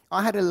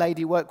 I had a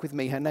lady work with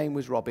me. Her name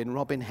was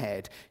Robin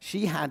Head.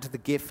 She had the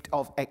gift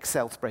of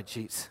Excel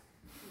spreadsheets.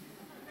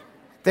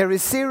 There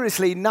is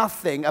seriously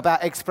nothing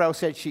about Excel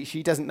spreadsheets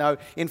she doesn't know.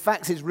 In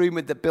fact, it's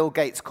rumored that Bill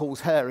Gates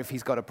calls her if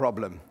he's got a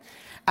problem.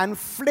 And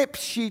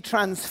she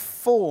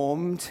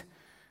transformed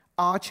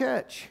our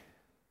church.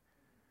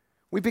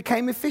 We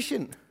became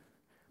efficient.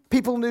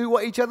 People knew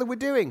what each other were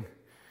doing.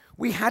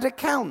 We had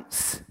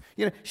accounts.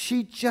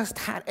 She just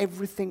had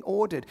everything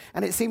ordered.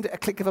 And it seemed at a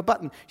click of a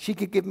button, she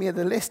could give me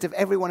the list of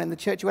everyone in the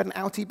church who had an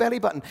outie belly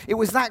button. It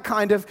was that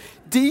kind of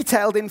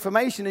detailed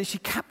information, and she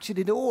captured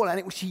it all,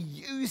 and she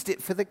used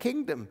it for the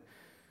kingdom.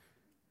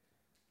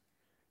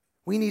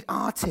 We need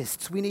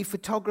artists, we need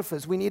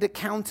photographers, we need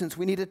accountants,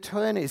 we need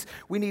attorneys,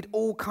 we need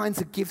all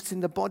kinds of gifts in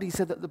the body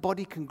so that the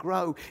body can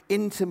grow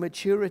into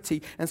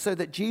maturity and so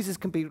that Jesus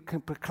can be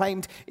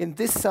proclaimed in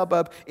this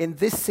suburb, in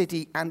this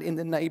city, and in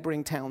the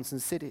neighboring towns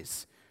and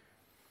cities.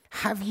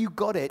 Have you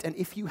got it? And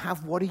if you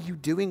have, what are you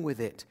doing with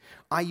it?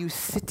 Are you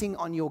sitting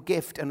on your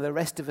gift and the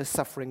rest of us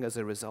suffering as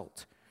a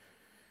result?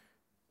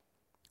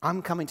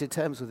 I'm coming to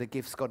terms with the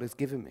gifts God has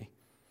given me.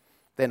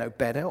 They're no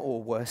better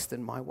or worse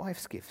than my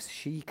wife's gifts.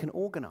 She can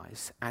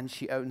organize, and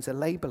she owns a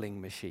labeling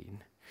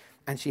machine,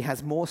 and she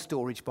has more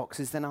storage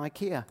boxes than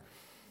IKEA.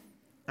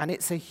 And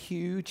it's a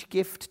huge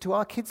gift to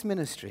our kids'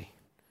 ministry.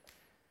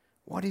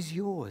 What is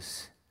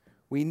yours?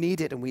 We need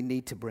it and we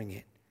need to bring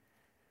it.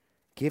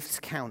 Gifts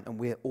count, and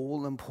we're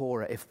all the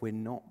poorer if we're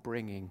not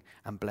bringing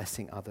and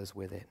blessing others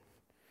with it.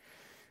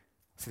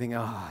 So you think,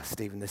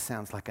 Stephen, this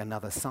sounds like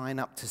another sign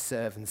up to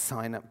serve and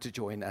sign up to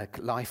join a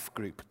life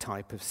group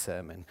type of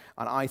sermon.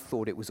 And I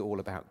thought it was all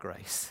about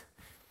grace.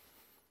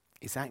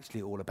 It's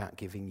actually all about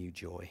giving you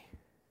joy.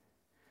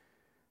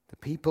 The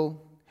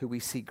people who we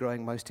see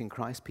growing most in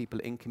Christ, people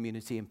in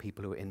community and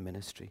people who are in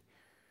ministry.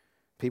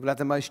 People have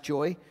the most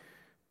joy,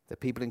 the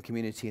people in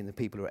community and the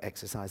people who are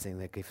exercising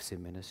their gifts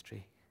in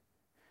ministry.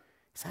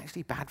 It's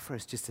actually bad for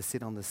us just to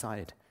sit on the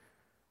side.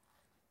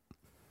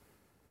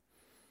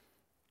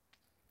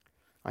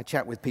 I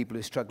chat with people who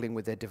are struggling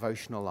with their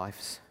devotional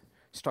lives,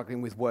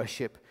 struggling with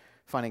worship,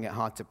 finding it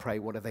hard to pray.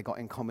 What have they got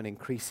in common?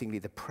 Increasingly,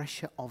 the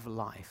pressure of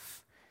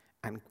life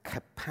and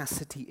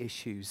capacity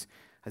issues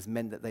has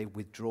meant that they've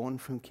withdrawn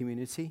from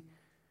community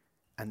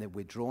and they're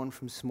withdrawn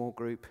from small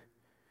group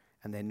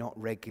and they're not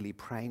regularly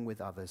praying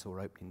with others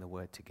or opening the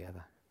word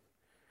together.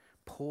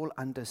 Paul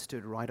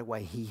understood right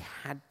away he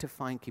had to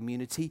find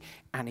community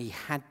and he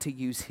had to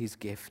use his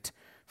gift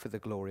for the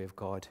glory of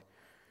God,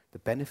 the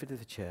benefit of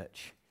the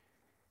church,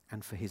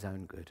 and for his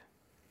own good.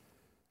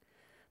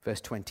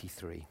 Verse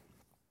 23.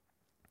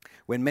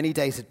 When many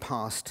days had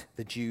passed,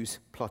 the Jews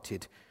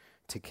plotted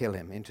to kill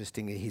him.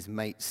 Interestingly, his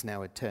mates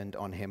now had turned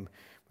on him,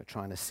 were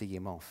trying to see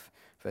him off.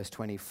 Verse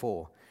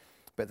 24.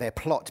 But their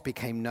plot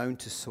became known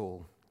to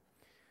Saul.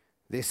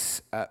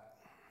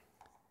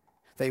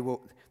 They were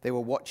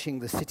watching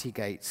the city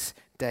gates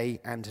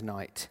day and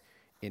night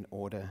in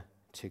order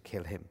to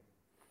kill him.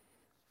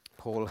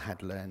 Paul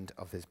had learned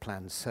of his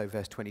plans. So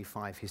verse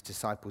 25, his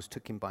disciples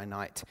took him by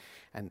night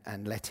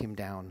and let him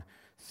down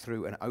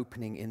through an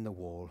opening in the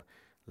wall,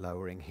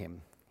 lowering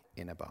him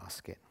in a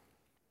basket.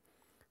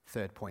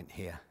 Third point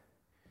here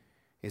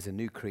is a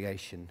new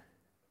creation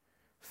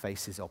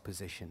faces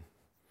opposition.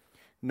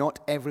 Not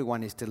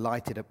everyone is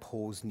delighted at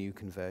Paul's new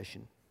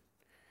conversion.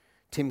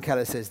 Tim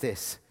Keller says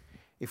this: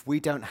 if we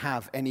don't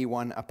have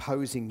anyone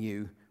opposing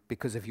you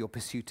because of your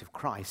pursuit of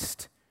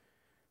Christ,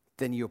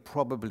 then you're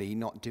probably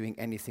not doing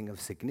anything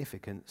of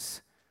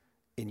significance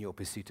in your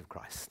pursuit of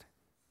Christ.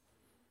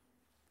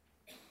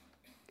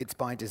 It's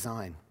by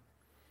design.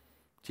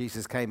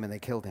 Jesus came and they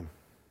killed him.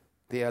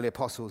 The early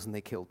apostles and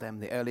they killed them.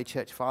 The early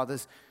church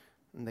fathers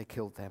and they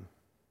killed them.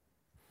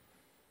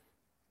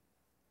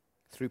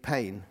 Through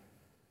pain,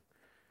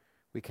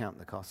 we count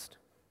the cost.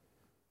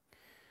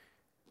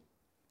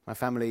 My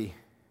family,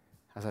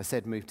 as I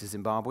said, moved to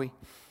Zimbabwe.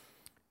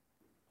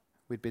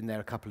 We'd been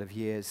there a couple of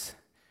years.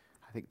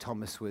 I think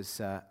Thomas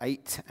was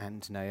 8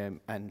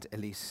 and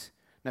Elise.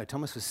 No,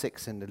 Thomas was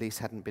 6 and Elise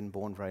hadn't been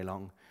born very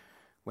long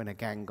when a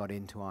gang got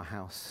into our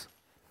house.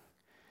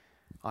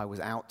 I was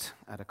out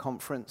at a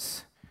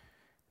conference.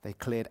 They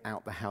cleared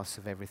out the house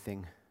of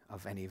everything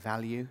of any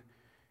value,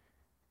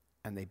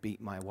 and they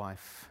beat my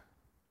wife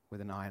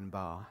with an iron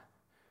bar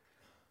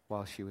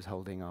while she was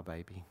holding our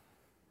baby.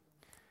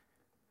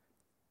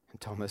 And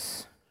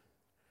Thomas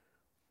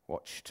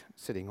watched,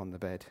 sitting on the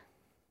bed.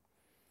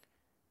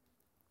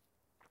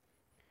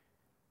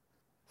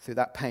 Through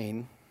that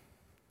pain,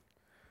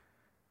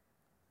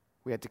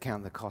 we had to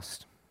count the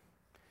cost.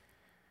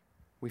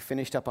 We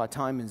finished up our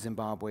time in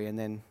Zimbabwe, and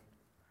then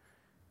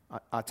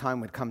our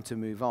time would come to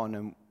move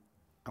on,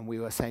 and we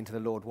were saying to the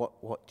Lord,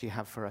 what do you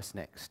have for us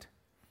next?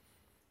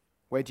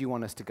 Where do you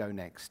want us to go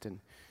next? And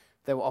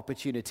there were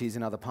opportunities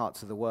in other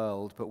parts of the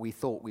world, but we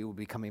thought we would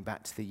be coming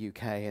back to the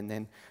UK. And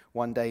then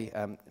one day,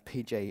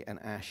 PJ and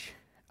Ash,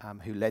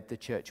 who led the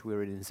church we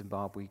were in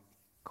Zimbabwe,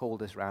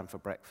 called us round for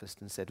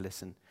breakfast and said,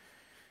 listen,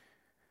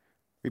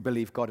 we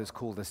believe God has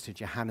called us to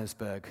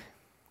Johannesburg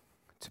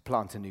to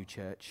plant a new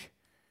church,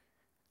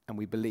 and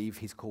we believe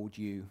he's called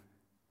you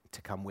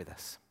to come with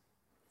us.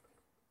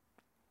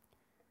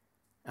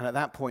 And at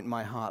that point,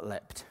 my heart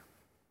leapt,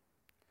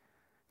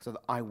 so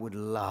that I would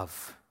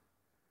love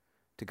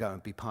to go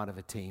and be part of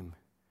a team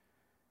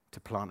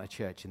to plant a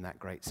church in that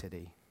great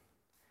city.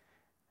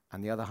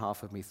 And the other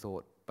half of me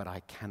thought, but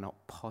I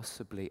cannot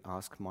possibly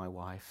ask my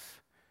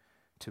wife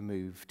to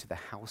move to the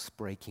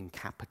house-breaking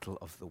capital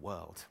of the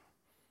world.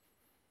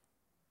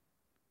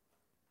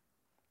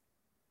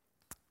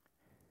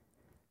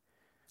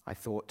 I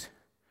thought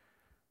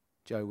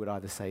Joe would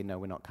either say, no,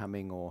 we're not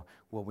coming, or,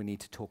 well, we need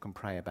to talk and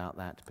pray about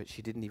that. But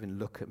she didn't even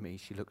look at me.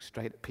 She looked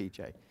straight at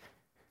PJ.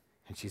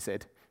 And she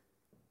said,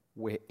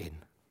 we're in.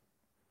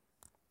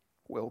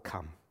 We'll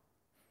come.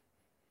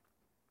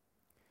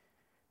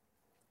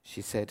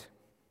 She said,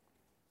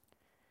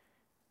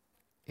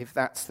 if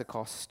that's the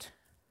cost,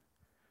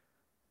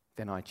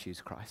 then I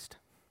choose Christ.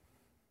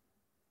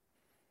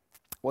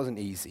 It wasn't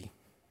easy.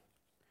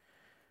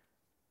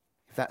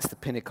 If that's the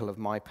pinnacle of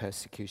my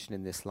persecution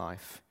in this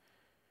life,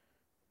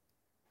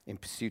 in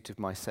pursuit of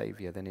my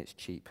Savior, then it's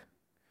cheap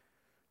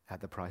at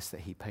the price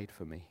that he paid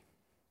for me.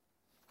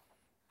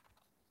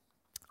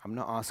 I'm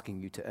not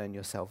asking you to earn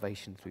your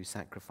salvation through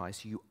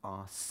sacrifice. You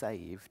are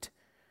saved.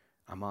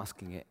 I'm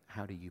asking it,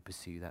 how do you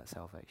pursue that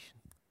salvation?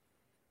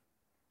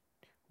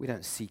 We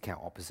don't seek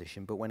out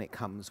opposition, but when it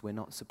comes, we're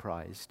not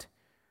surprised,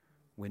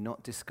 we're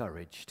not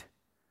discouraged,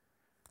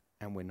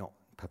 and we're not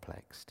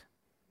perplexed.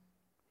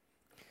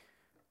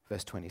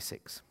 Verse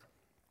 26.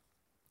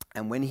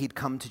 And when he'd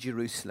come to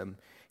Jerusalem,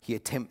 he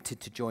attempted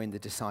to join the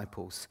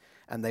disciples,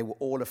 and they were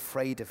all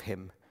afraid of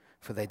him,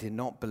 for they did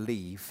not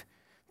believe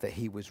that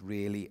he was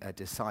really a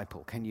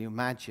disciple. Can you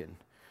imagine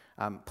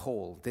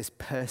Paul, this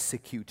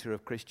persecutor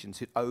of Christians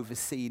who'd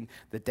overseen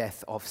the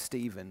death of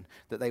Stephen,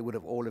 that they would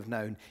have all have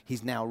known?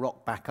 He's now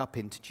rocked back up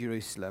into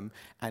Jerusalem,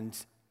 and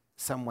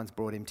someone's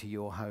brought him to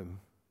your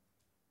home,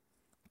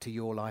 to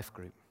your life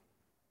group.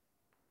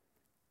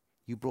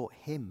 You brought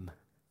him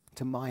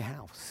to my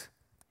house.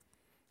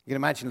 You can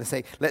imagine, let's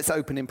say, let's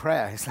open in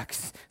prayer. It's like,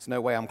 there's no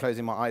way I'm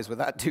closing my eyes with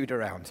that dude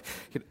around.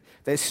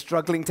 They're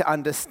struggling to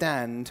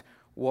understand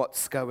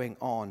what's going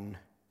on.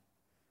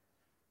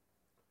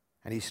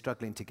 And he's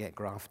struggling to get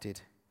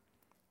grafted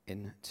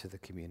into the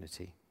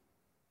community.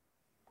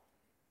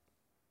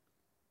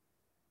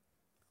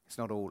 It's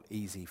not all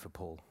easy for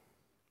Paul.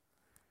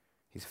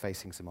 He's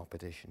facing some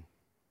opposition.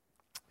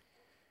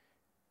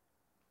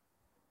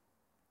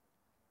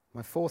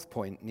 My fourth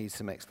point needs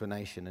some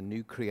explanation. A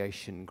new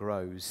creation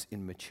grows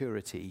in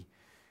maturity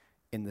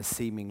in the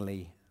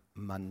seemingly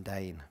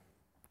mundane.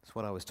 That's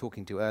what I was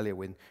talking to earlier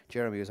when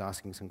Jeremy was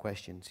asking some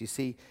questions. You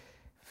see,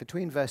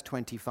 between verse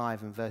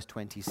 25 and verse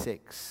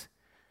 26,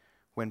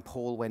 when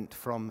Paul went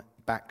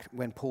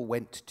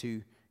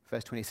to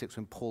verse 26,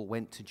 when Paul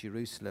went to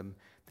Jerusalem,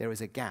 there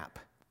is a gap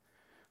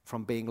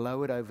from being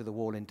lowered over the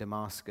wall in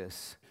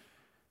Damascus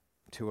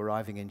to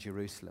arriving in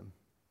Jerusalem.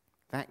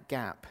 That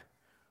gap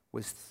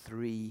was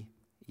 3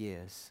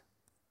 years.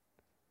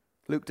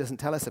 Luke doesn't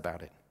tell us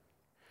about it.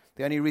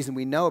 The only reason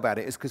we know about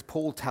it is because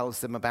Paul tells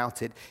them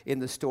about it in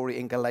the story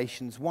in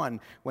Galatians 1,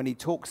 when he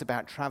talks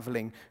about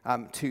traveling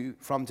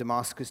from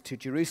Damascus to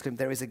Jerusalem.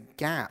 There is a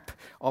gap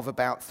of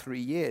about 3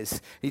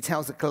 years. He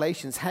tells the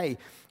Galatians, hey,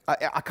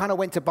 I kind of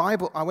went to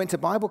Bible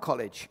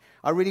college.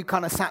 I really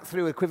kind of sat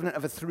through equivalent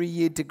of a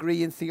 3-year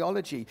degree in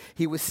theology.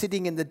 He was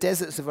sitting in the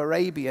deserts of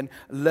Arabia and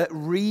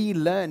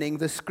relearning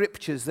the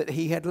scriptures that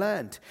he had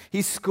learned.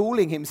 He's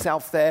schooling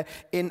himself there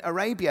in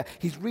Arabia.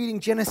 He's reading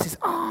Genesis.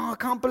 Oh, I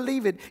can't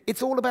believe it.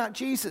 It's all about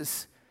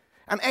Jesus.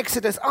 And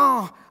Exodus,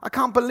 I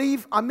can't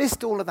believe I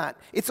missed all of that.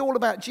 It's all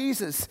about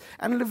Jesus.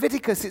 And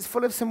Leviticus, it's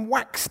full of some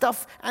whack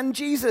stuff and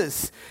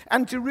Jesus.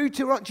 And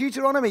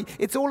Deuteronomy,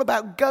 it's all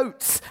about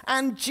goats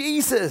and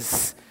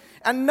Jesus.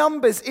 And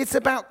Numbers, it's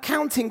about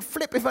counting.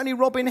 Flip, if only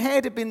Robin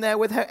Head had been there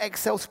with her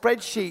Excel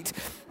spreadsheet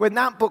when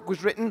that book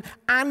was written,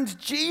 and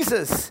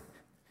Jesus.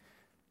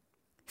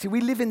 See,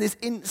 we live in this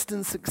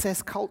instant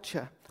success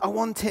culture. I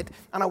want it,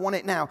 and I want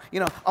it now.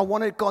 I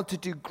wanted God to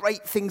do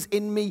great things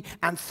in me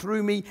and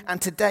through me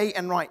and today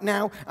and right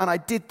now. And I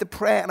did the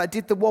prayer, and I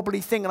did the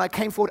wobbly thing, and I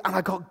came forward, and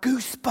I got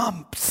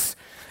goosebumps.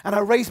 And I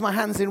raised my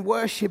hands in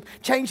worship.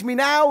 Change me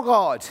now,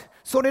 God.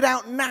 Sort it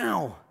out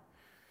now.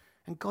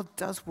 And God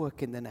does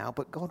work in the now,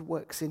 but God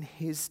works in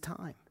his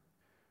time.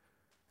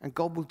 And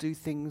God will do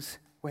things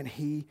when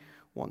he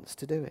wants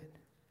to do it.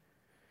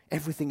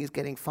 Everything is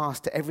getting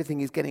faster,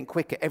 everything is getting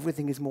quicker,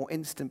 everything is more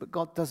instant, but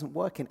God doesn't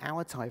work in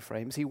our time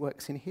frames, he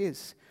works in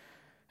his.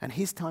 And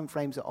his time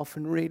frames are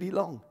often really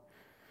long.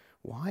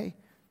 Why?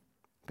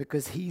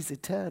 Because he's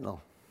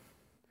eternal.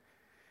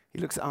 He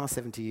looks at our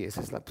 70 years,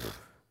 it's like, it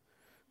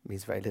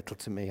means very little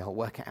to me. I'll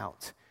work it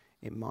out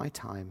in my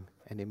time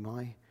and in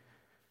my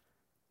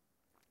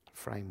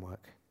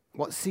framework.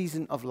 What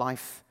season of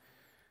life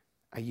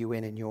are you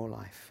in your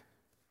life?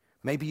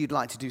 Maybe you'd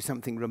like to do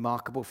something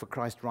remarkable for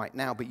Christ right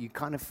now, but you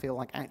kind of feel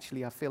like,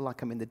 actually, I feel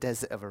like I'm in the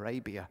desert of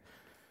Arabia.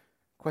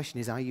 Question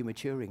is, are you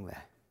maturing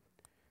there?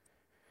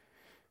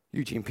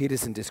 Eugene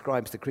Peterson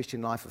describes the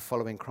Christian life of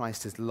following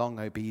Christ as long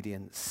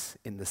obedience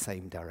in the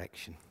same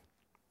direction.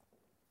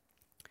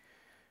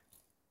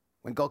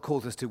 When God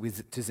called us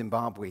to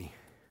Zimbabwe,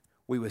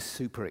 we were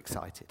super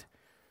excited.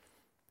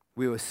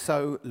 We were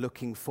so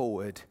looking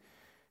forward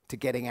to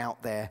getting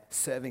out there,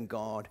 serving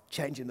God,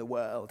 changing the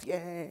world.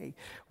 Yay!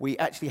 We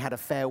actually had a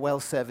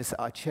farewell service at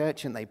our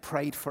church, and they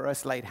prayed for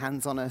us, laid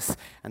hands on us,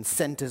 and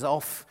sent us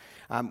off.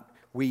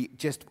 We'd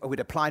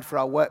applied for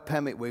our work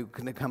permit. We were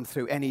going to come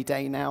through any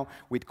day now.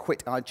 We'd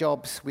quit our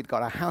jobs. We'd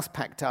got our house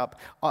packed up,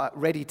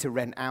 ready to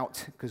rent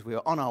out because we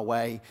were on our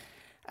way,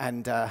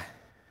 and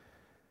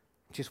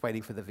just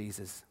waiting for the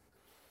visas.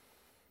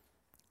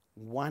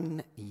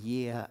 1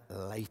 year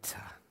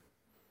later,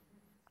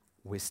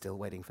 we're still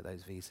waiting for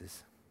those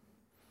visas.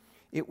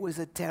 It was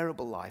a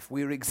terrible life.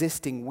 We were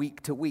existing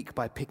week to week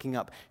by picking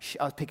up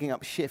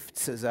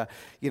shifts as an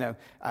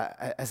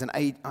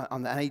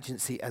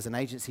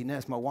agency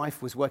nurse. My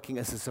wife was working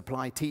as a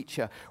supply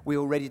teacher. We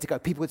were ready to go.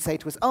 People would say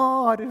to us,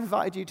 I'd have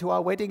invited you to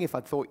our wedding if I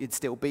thought you'd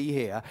still be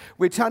here.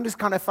 We're trying to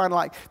kind of find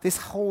like this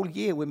whole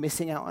year we're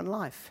missing out on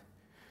life.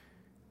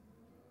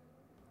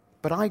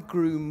 But I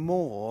grew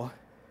more.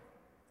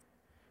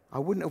 I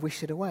wouldn't have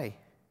wished it away.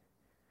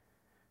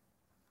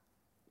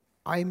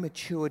 I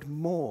matured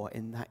more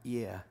in that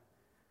year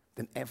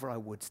than ever I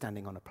would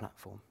standing on a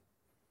platform.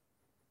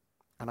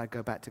 And I'd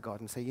go back to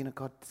God and say,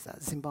 God,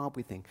 that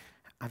Zimbabwe thing,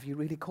 have you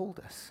really called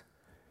us?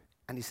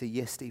 And he'd say,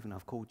 yes, Stephen,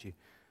 I've called you.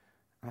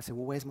 And I said,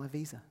 well, where's my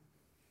visa?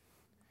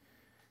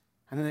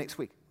 And the next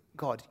week,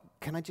 God,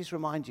 can I just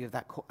remind you of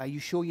that? Are you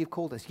sure you've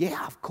called us? Yeah,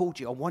 I've called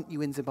you. I want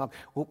you in Zimbabwe.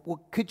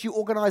 Well, could you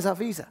organize our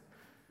visa?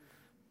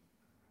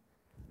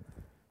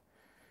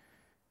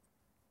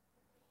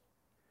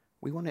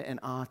 We want it in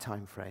our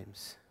time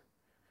frames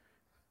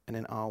and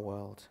in our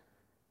world.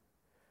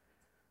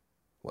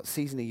 What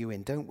season are you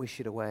in? Don't wish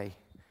it away.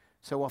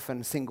 So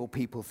often single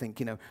people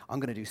think, I'm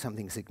going to do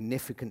something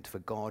significant for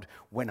God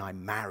when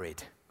I'm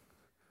married.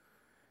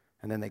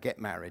 And then they get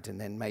married, and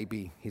then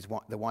maybe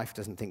the wife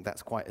doesn't think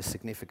that's quite as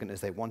significant as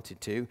they wanted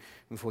to.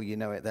 Before you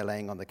know it, they're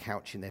laying on the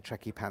couch in their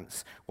trekkie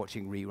pants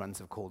watching reruns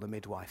of Call the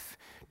Midwife.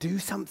 Do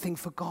something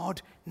for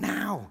God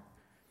now.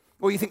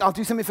 Or you think, I'll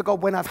do something for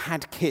God when I've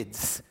had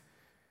kids.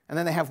 And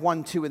then they have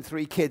 1, 2, and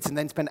 3 kids, and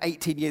then spend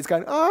 18 years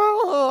going,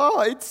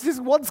 it's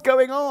just what's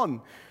going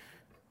on?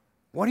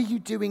 What are you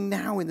doing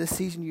now in the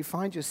season you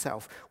find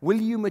yourself? Will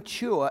you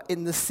mature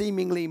in the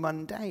seemingly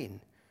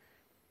mundane?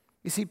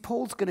 You see,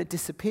 Paul's going to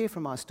disappear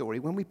from our story.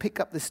 When we pick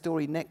up the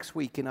story next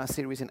week in our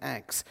series in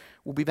Acts,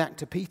 we'll be back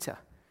to Peter.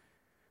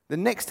 The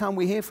next time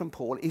we hear from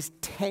Paul is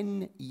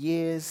 10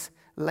 years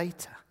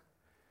later.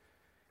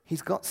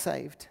 He's got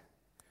saved.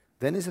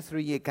 Then there's a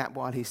 3-year gap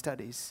while he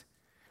studies.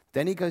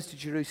 Then he goes to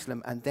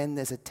Jerusalem, and then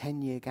there's a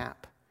 10-year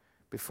gap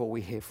before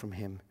we hear from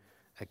him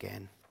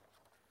again.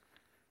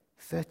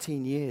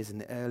 13 years in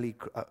the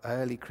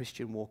early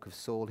Christian walk of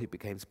Saul, who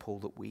became Paul,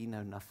 that we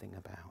know nothing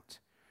about.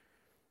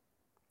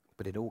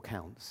 But it all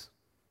counts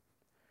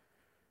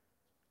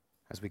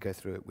as we go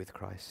through it with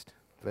Christ.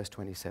 Verse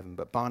 27,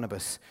 but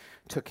Barnabas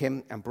took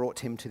him and brought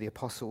him to the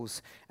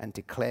apostles and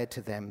declared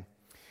to them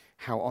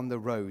how on the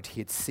road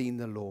he had seen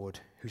the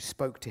Lord who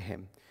spoke to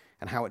him,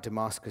 and how at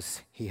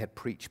Damascus he had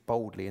preached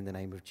boldly in the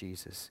name of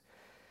Jesus.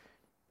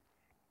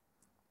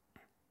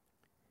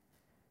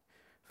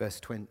 Verse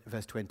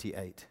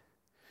 28.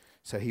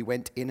 So he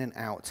went in and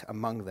out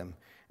among them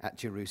at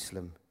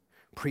Jerusalem,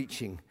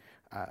 preaching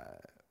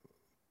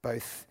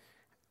both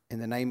in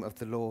the name of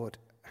the Lord,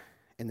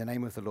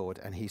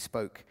 and he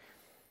spoke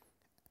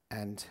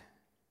and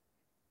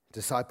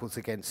disciples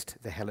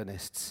against the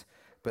Hellenists,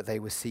 but they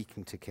were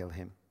seeking to kill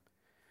him.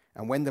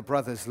 And when the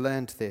brothers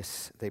learned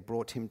this, they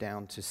brought him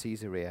down to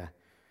Caesarea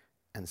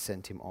and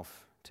sent him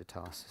off to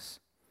Tarsus.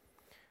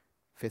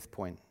 5th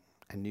point,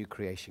 a new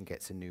creation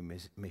gets a new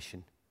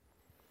mission.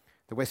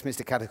 The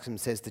Westminster Catechism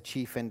says the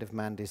chief end of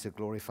man is to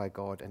glorify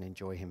God and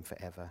enjoy him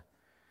forever.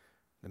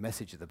 The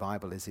message of the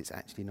Bible is it's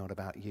actually not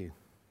about you.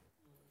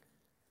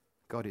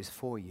 God is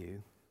for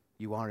you.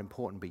 You are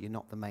important, but you're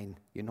not the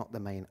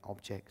main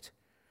object.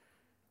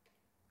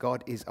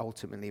 God is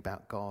ultimately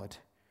about God,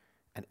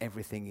 and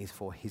everything is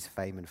for his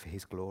fame and for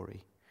his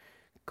glory.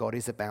 God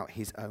is about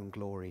his own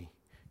glory.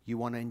 You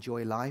want to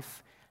enjoy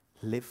life?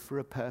 Live for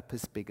a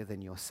purpose bigger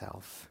than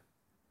yourself.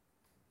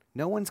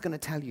 No one's going to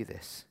tell you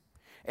this.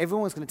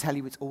 Everyone's going to tell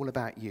you it's all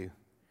about you.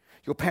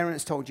 Your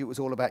parents told you it was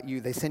all about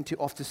you. They sent you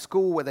off to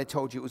school where they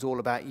told you it was all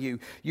about you.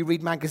 You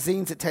read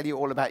magazines that tell you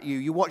all about you.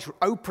 You watch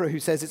Oprah who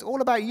says it's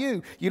all about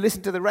you. You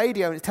listen to the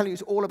radio and it's telling you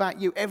it's all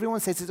about you. Everyone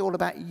says it's all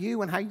about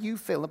you and how you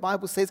feel. The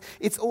Bible says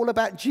it's all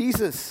about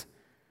Jesus.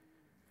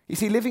 You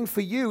see, living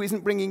for you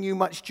isn't bringing you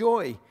much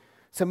joy.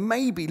 So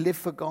maybe live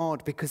for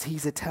God because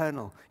he's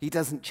eternal. He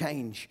doesn't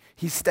change.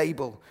 He's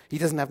stable. He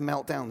doesn't have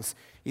meltdowns.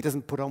 He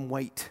doesn't put on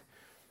weight.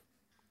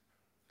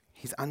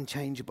 He's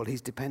unchangeable.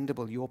 He's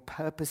dependable. Your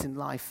purpose in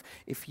life,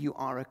 if you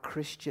are a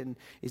Christian,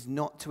 is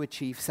not to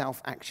achieve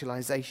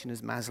self-actualization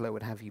as Maslow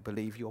would have you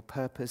believe. Your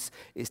purpose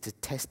is to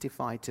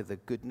testify to the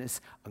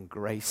goodness and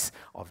grace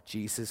of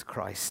Jesus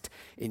Christ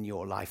in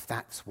your life.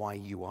 That's why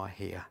you are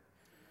here.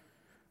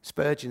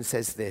 Spurgeon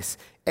says this: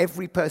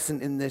 every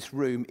person in this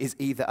room is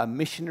either a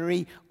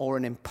missionary or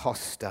an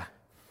imposter.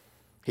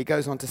 He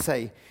goes on to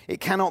say, it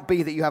cannot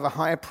be that you have a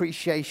high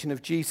appreciation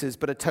of Jesus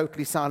but a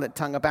totally silent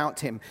tongue about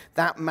him.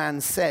 That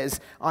man says,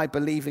 I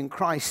believe in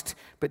Christ,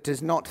 but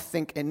does not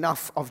think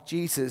enough of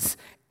Jesus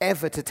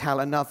ever to tell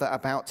another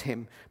about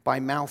him by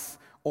mouth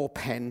or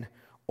pen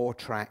or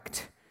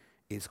tract,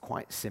 is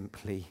quite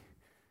simply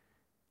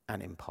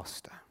an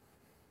imposter.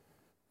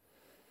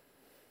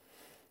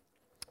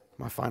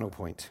 My final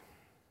point,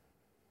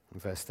 in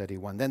verse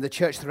 31. Then the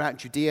church throughout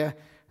Judea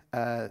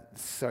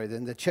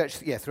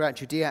throughout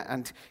Judea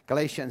and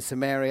Galatia and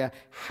Samaria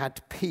had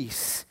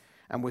peace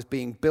and was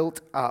being built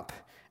up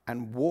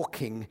and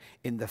walking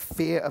in the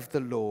fear of the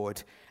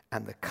Lord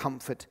and the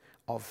comfort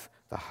of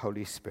the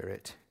Holy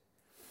Spirit.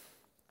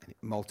 And it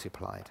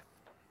multiplied.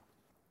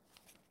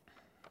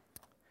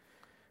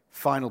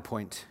 Final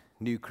point,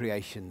 new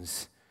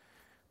creations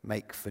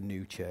make for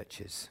new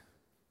churches.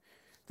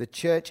 The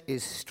church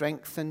is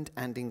strengthened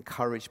and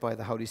encouraged by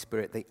the Holy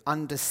Spirit. They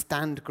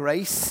understand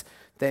grace,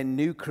 they're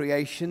new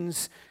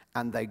creations,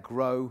 and they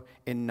grow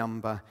in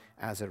number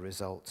as a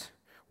result.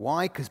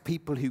 Why? Because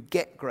people who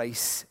get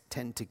grace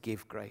tend to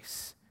give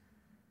grace.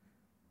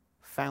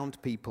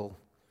 Found people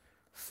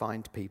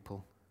find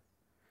people.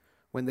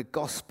 When the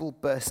gospel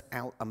bursts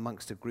out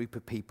amongst a group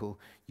of people,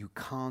 you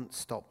can't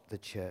stop the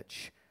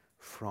church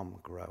from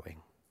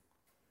growing.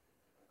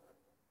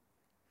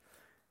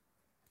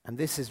 And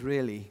this is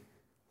really,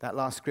 that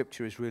last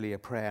scripture is really a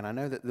prayer. And I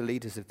know that the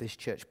leaders of this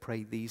church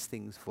pray these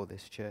things for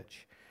this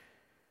church.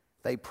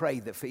 They pray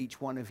that for each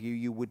one of you,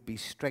 you would be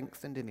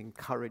strengthened and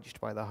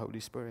encouraged by the Holy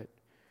Spirit.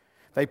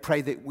 They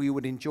pray that we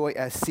would enjoy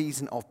a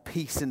season of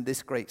peace in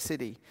this great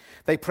city.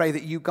 They pray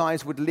that you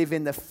guys would live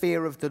in the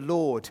fear of the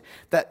Lord,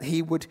 that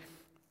He would,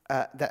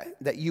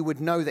 that you would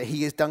know that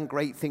He has done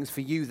great things for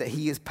you, that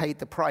He has paid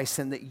the price,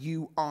 and that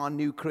you are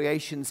new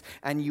creations,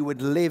 and you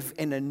would live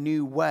in a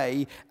new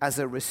way as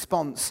a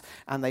response.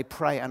 And they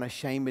pray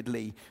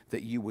unashamedly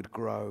that you would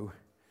grow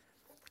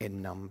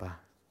in number.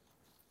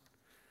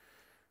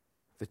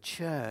 The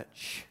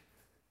church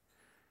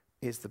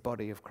is the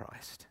body of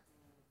Christ.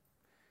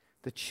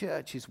 The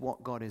church is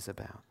what God is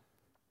about.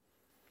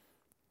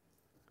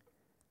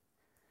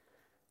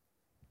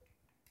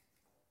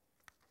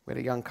 We had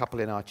a young couple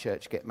in our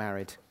church get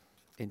married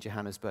in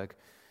Johannesburg.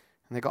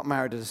 And they got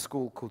married at a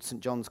school called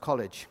St. John's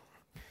College.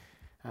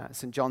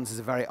 St. John's is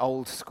a very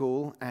old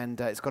school, and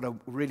it's got a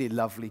really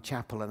lovely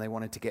chapel, and they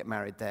wanted to get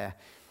married there.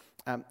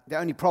 The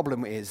only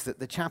problem is that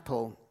the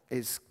chapel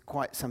is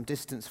quite some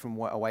distance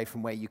away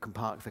from where you can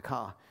park the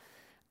car.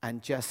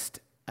 And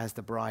just as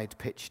the bride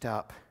pitched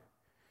up,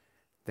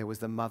 there was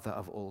the mother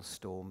of all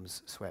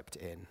storms swept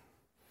in.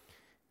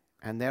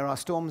 And there are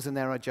storms and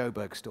there are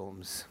Joburg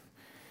storms.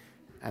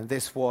 And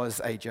this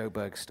was a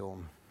Joburg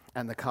storm.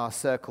 And the car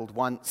circled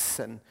once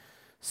and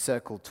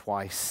circled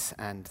twice,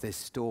 and this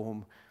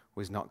storm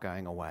was not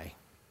going away.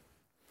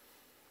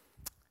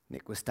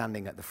 Nick was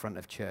standing at the front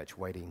of church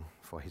waiting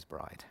for his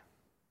bride.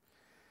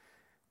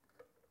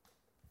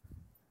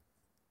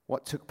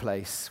 What took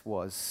place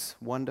was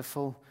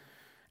wonderful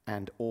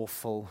and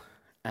awful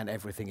and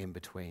everything in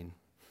between.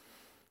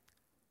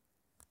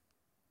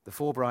 The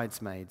 4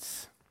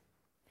 bridesmaids,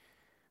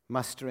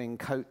 mustering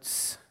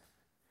coats,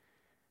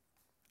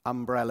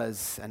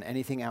 umbrellas, and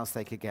anything else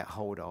they could get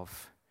hold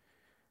of,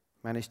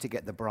 managed to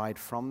get the bride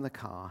from the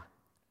car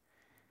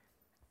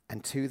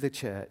and to the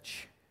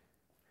church,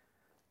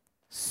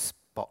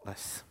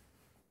 spotless,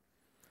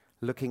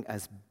 looking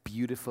as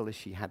beautiful as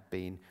she had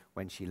been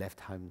when she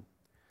left home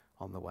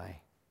on the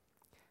way.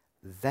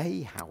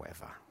 They,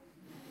 however,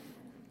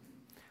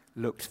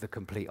 looked the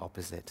complete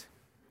opposite.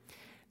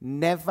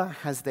 Never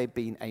has there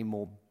been a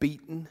more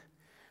beaten,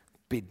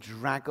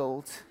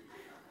 bedraggled,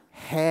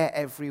 hair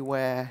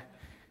everywhere,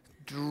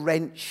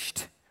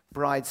 drenched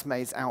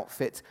bridesmaid's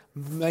outfit,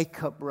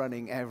 makeup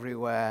running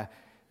everywhere,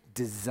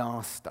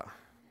 disaster.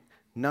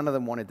 None of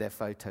them wanted their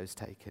photos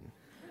taken.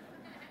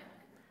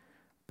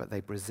 But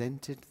they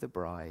presented the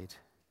bride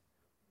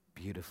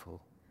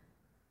beautiful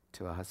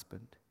to her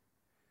husband.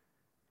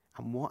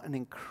 And what an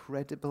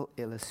incredible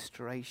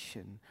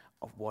illustration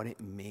of what it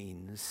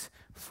means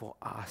for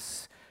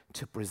us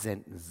to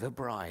present the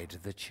bride,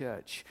 the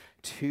church,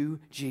 to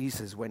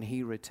Jesus when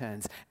He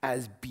returns,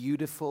 as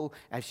beautiful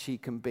as she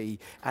can be.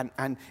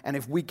 And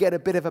if we get a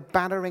bit of a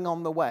battering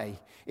on the way,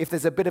 if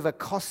there's a bit of a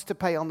cost to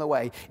pay on the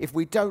way, if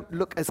we don't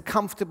look as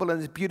comfortable and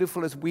as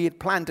beautiful as we had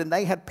planned, and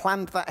they had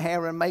planned that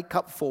hair and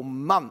makeup for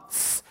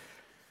months,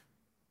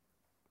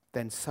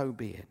 then so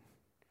be it.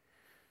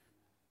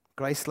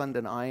 Graceland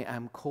and I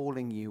am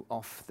calling you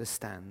off the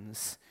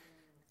stands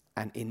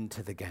and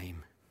into the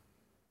game.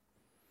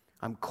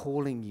 I'm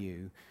calling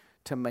you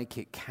to make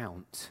it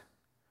count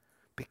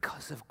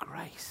because of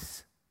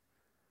grace,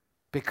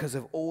 because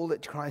of all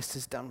that Christ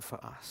has done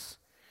for us.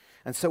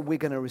 And so we're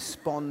going to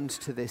respond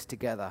to this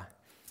together.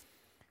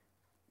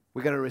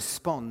 We're going to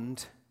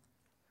respond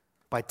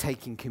by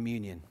taking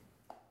communion.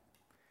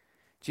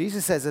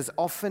 Jesus says, as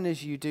often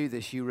as you do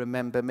this, you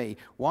remember me.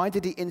 Why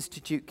did He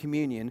institute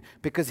communion?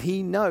 Because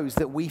He knows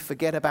that we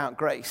forget about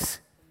grace.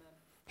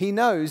 He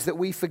knows that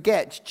we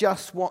forget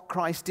just what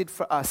Christ did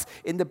for us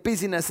in the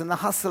busyness and the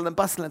hustle and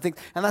bustle and things.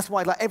 And that's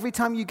why, like, every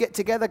time you get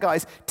together,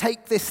 guys,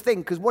 take this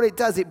thing, because what it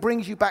does, it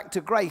brings you back to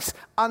grace,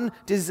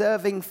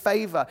 undeserving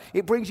favor.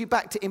 It brings you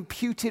back to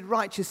imputed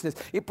righteousness.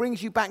 It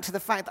brings you back to the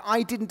fact that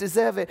I didn't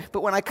deserve it,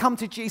 but when I come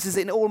to Jesus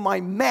in all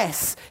my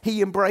mess,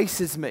 He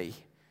embraces me.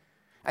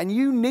 And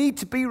you need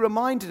to be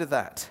reminded of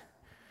that.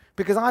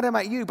 Because I don't know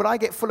about you, but I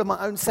get full of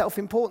my own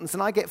self-importance,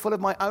 and I get full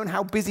of my own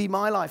how busy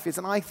my life is,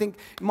 and I think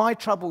my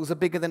troubles are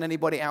bigger than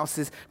anybody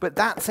else's. But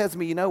that tells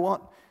me, you know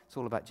what? It's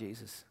all about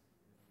Jesus.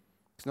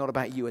 It's not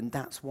about you, and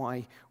that's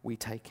why we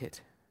take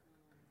it.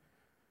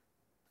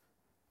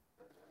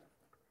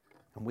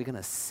 And we're going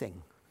to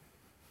sing.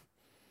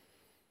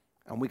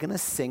 And we're going to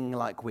sing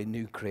like we're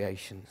new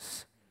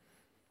creations.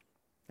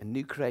 And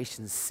new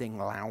creations sing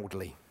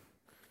loudly,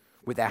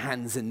 with their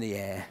hands in the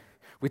air,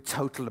 with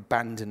total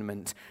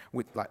abandonment,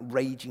 with like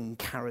raging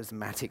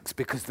charismatics,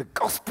 because the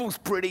gospel's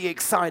pretty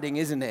exciting,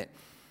 isn't it?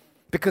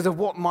 Because of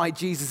what my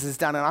Jesus has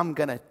done, and I'm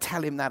going to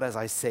tell Him that as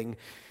I sing.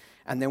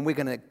 And then we're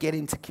going to get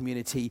into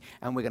community,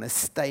 and we're going to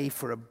stay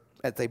for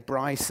they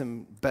braai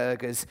some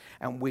burgers,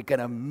 and we're going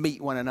to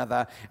meet one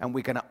another, and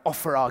we're going to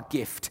offer our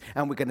gift,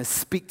 and we're going to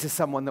speak to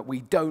someone that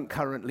we don't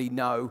currently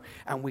know,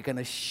 and we're going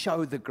to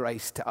show the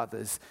grace to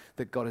others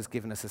that God has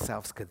given us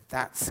ourselves, because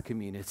that's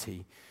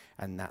community,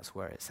 and that's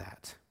where it's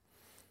at.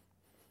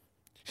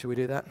 Shall we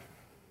do that?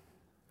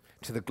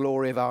 To the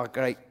glory of our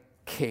great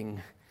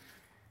King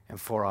and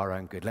for our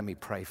own good. Let me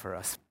pray for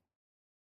us.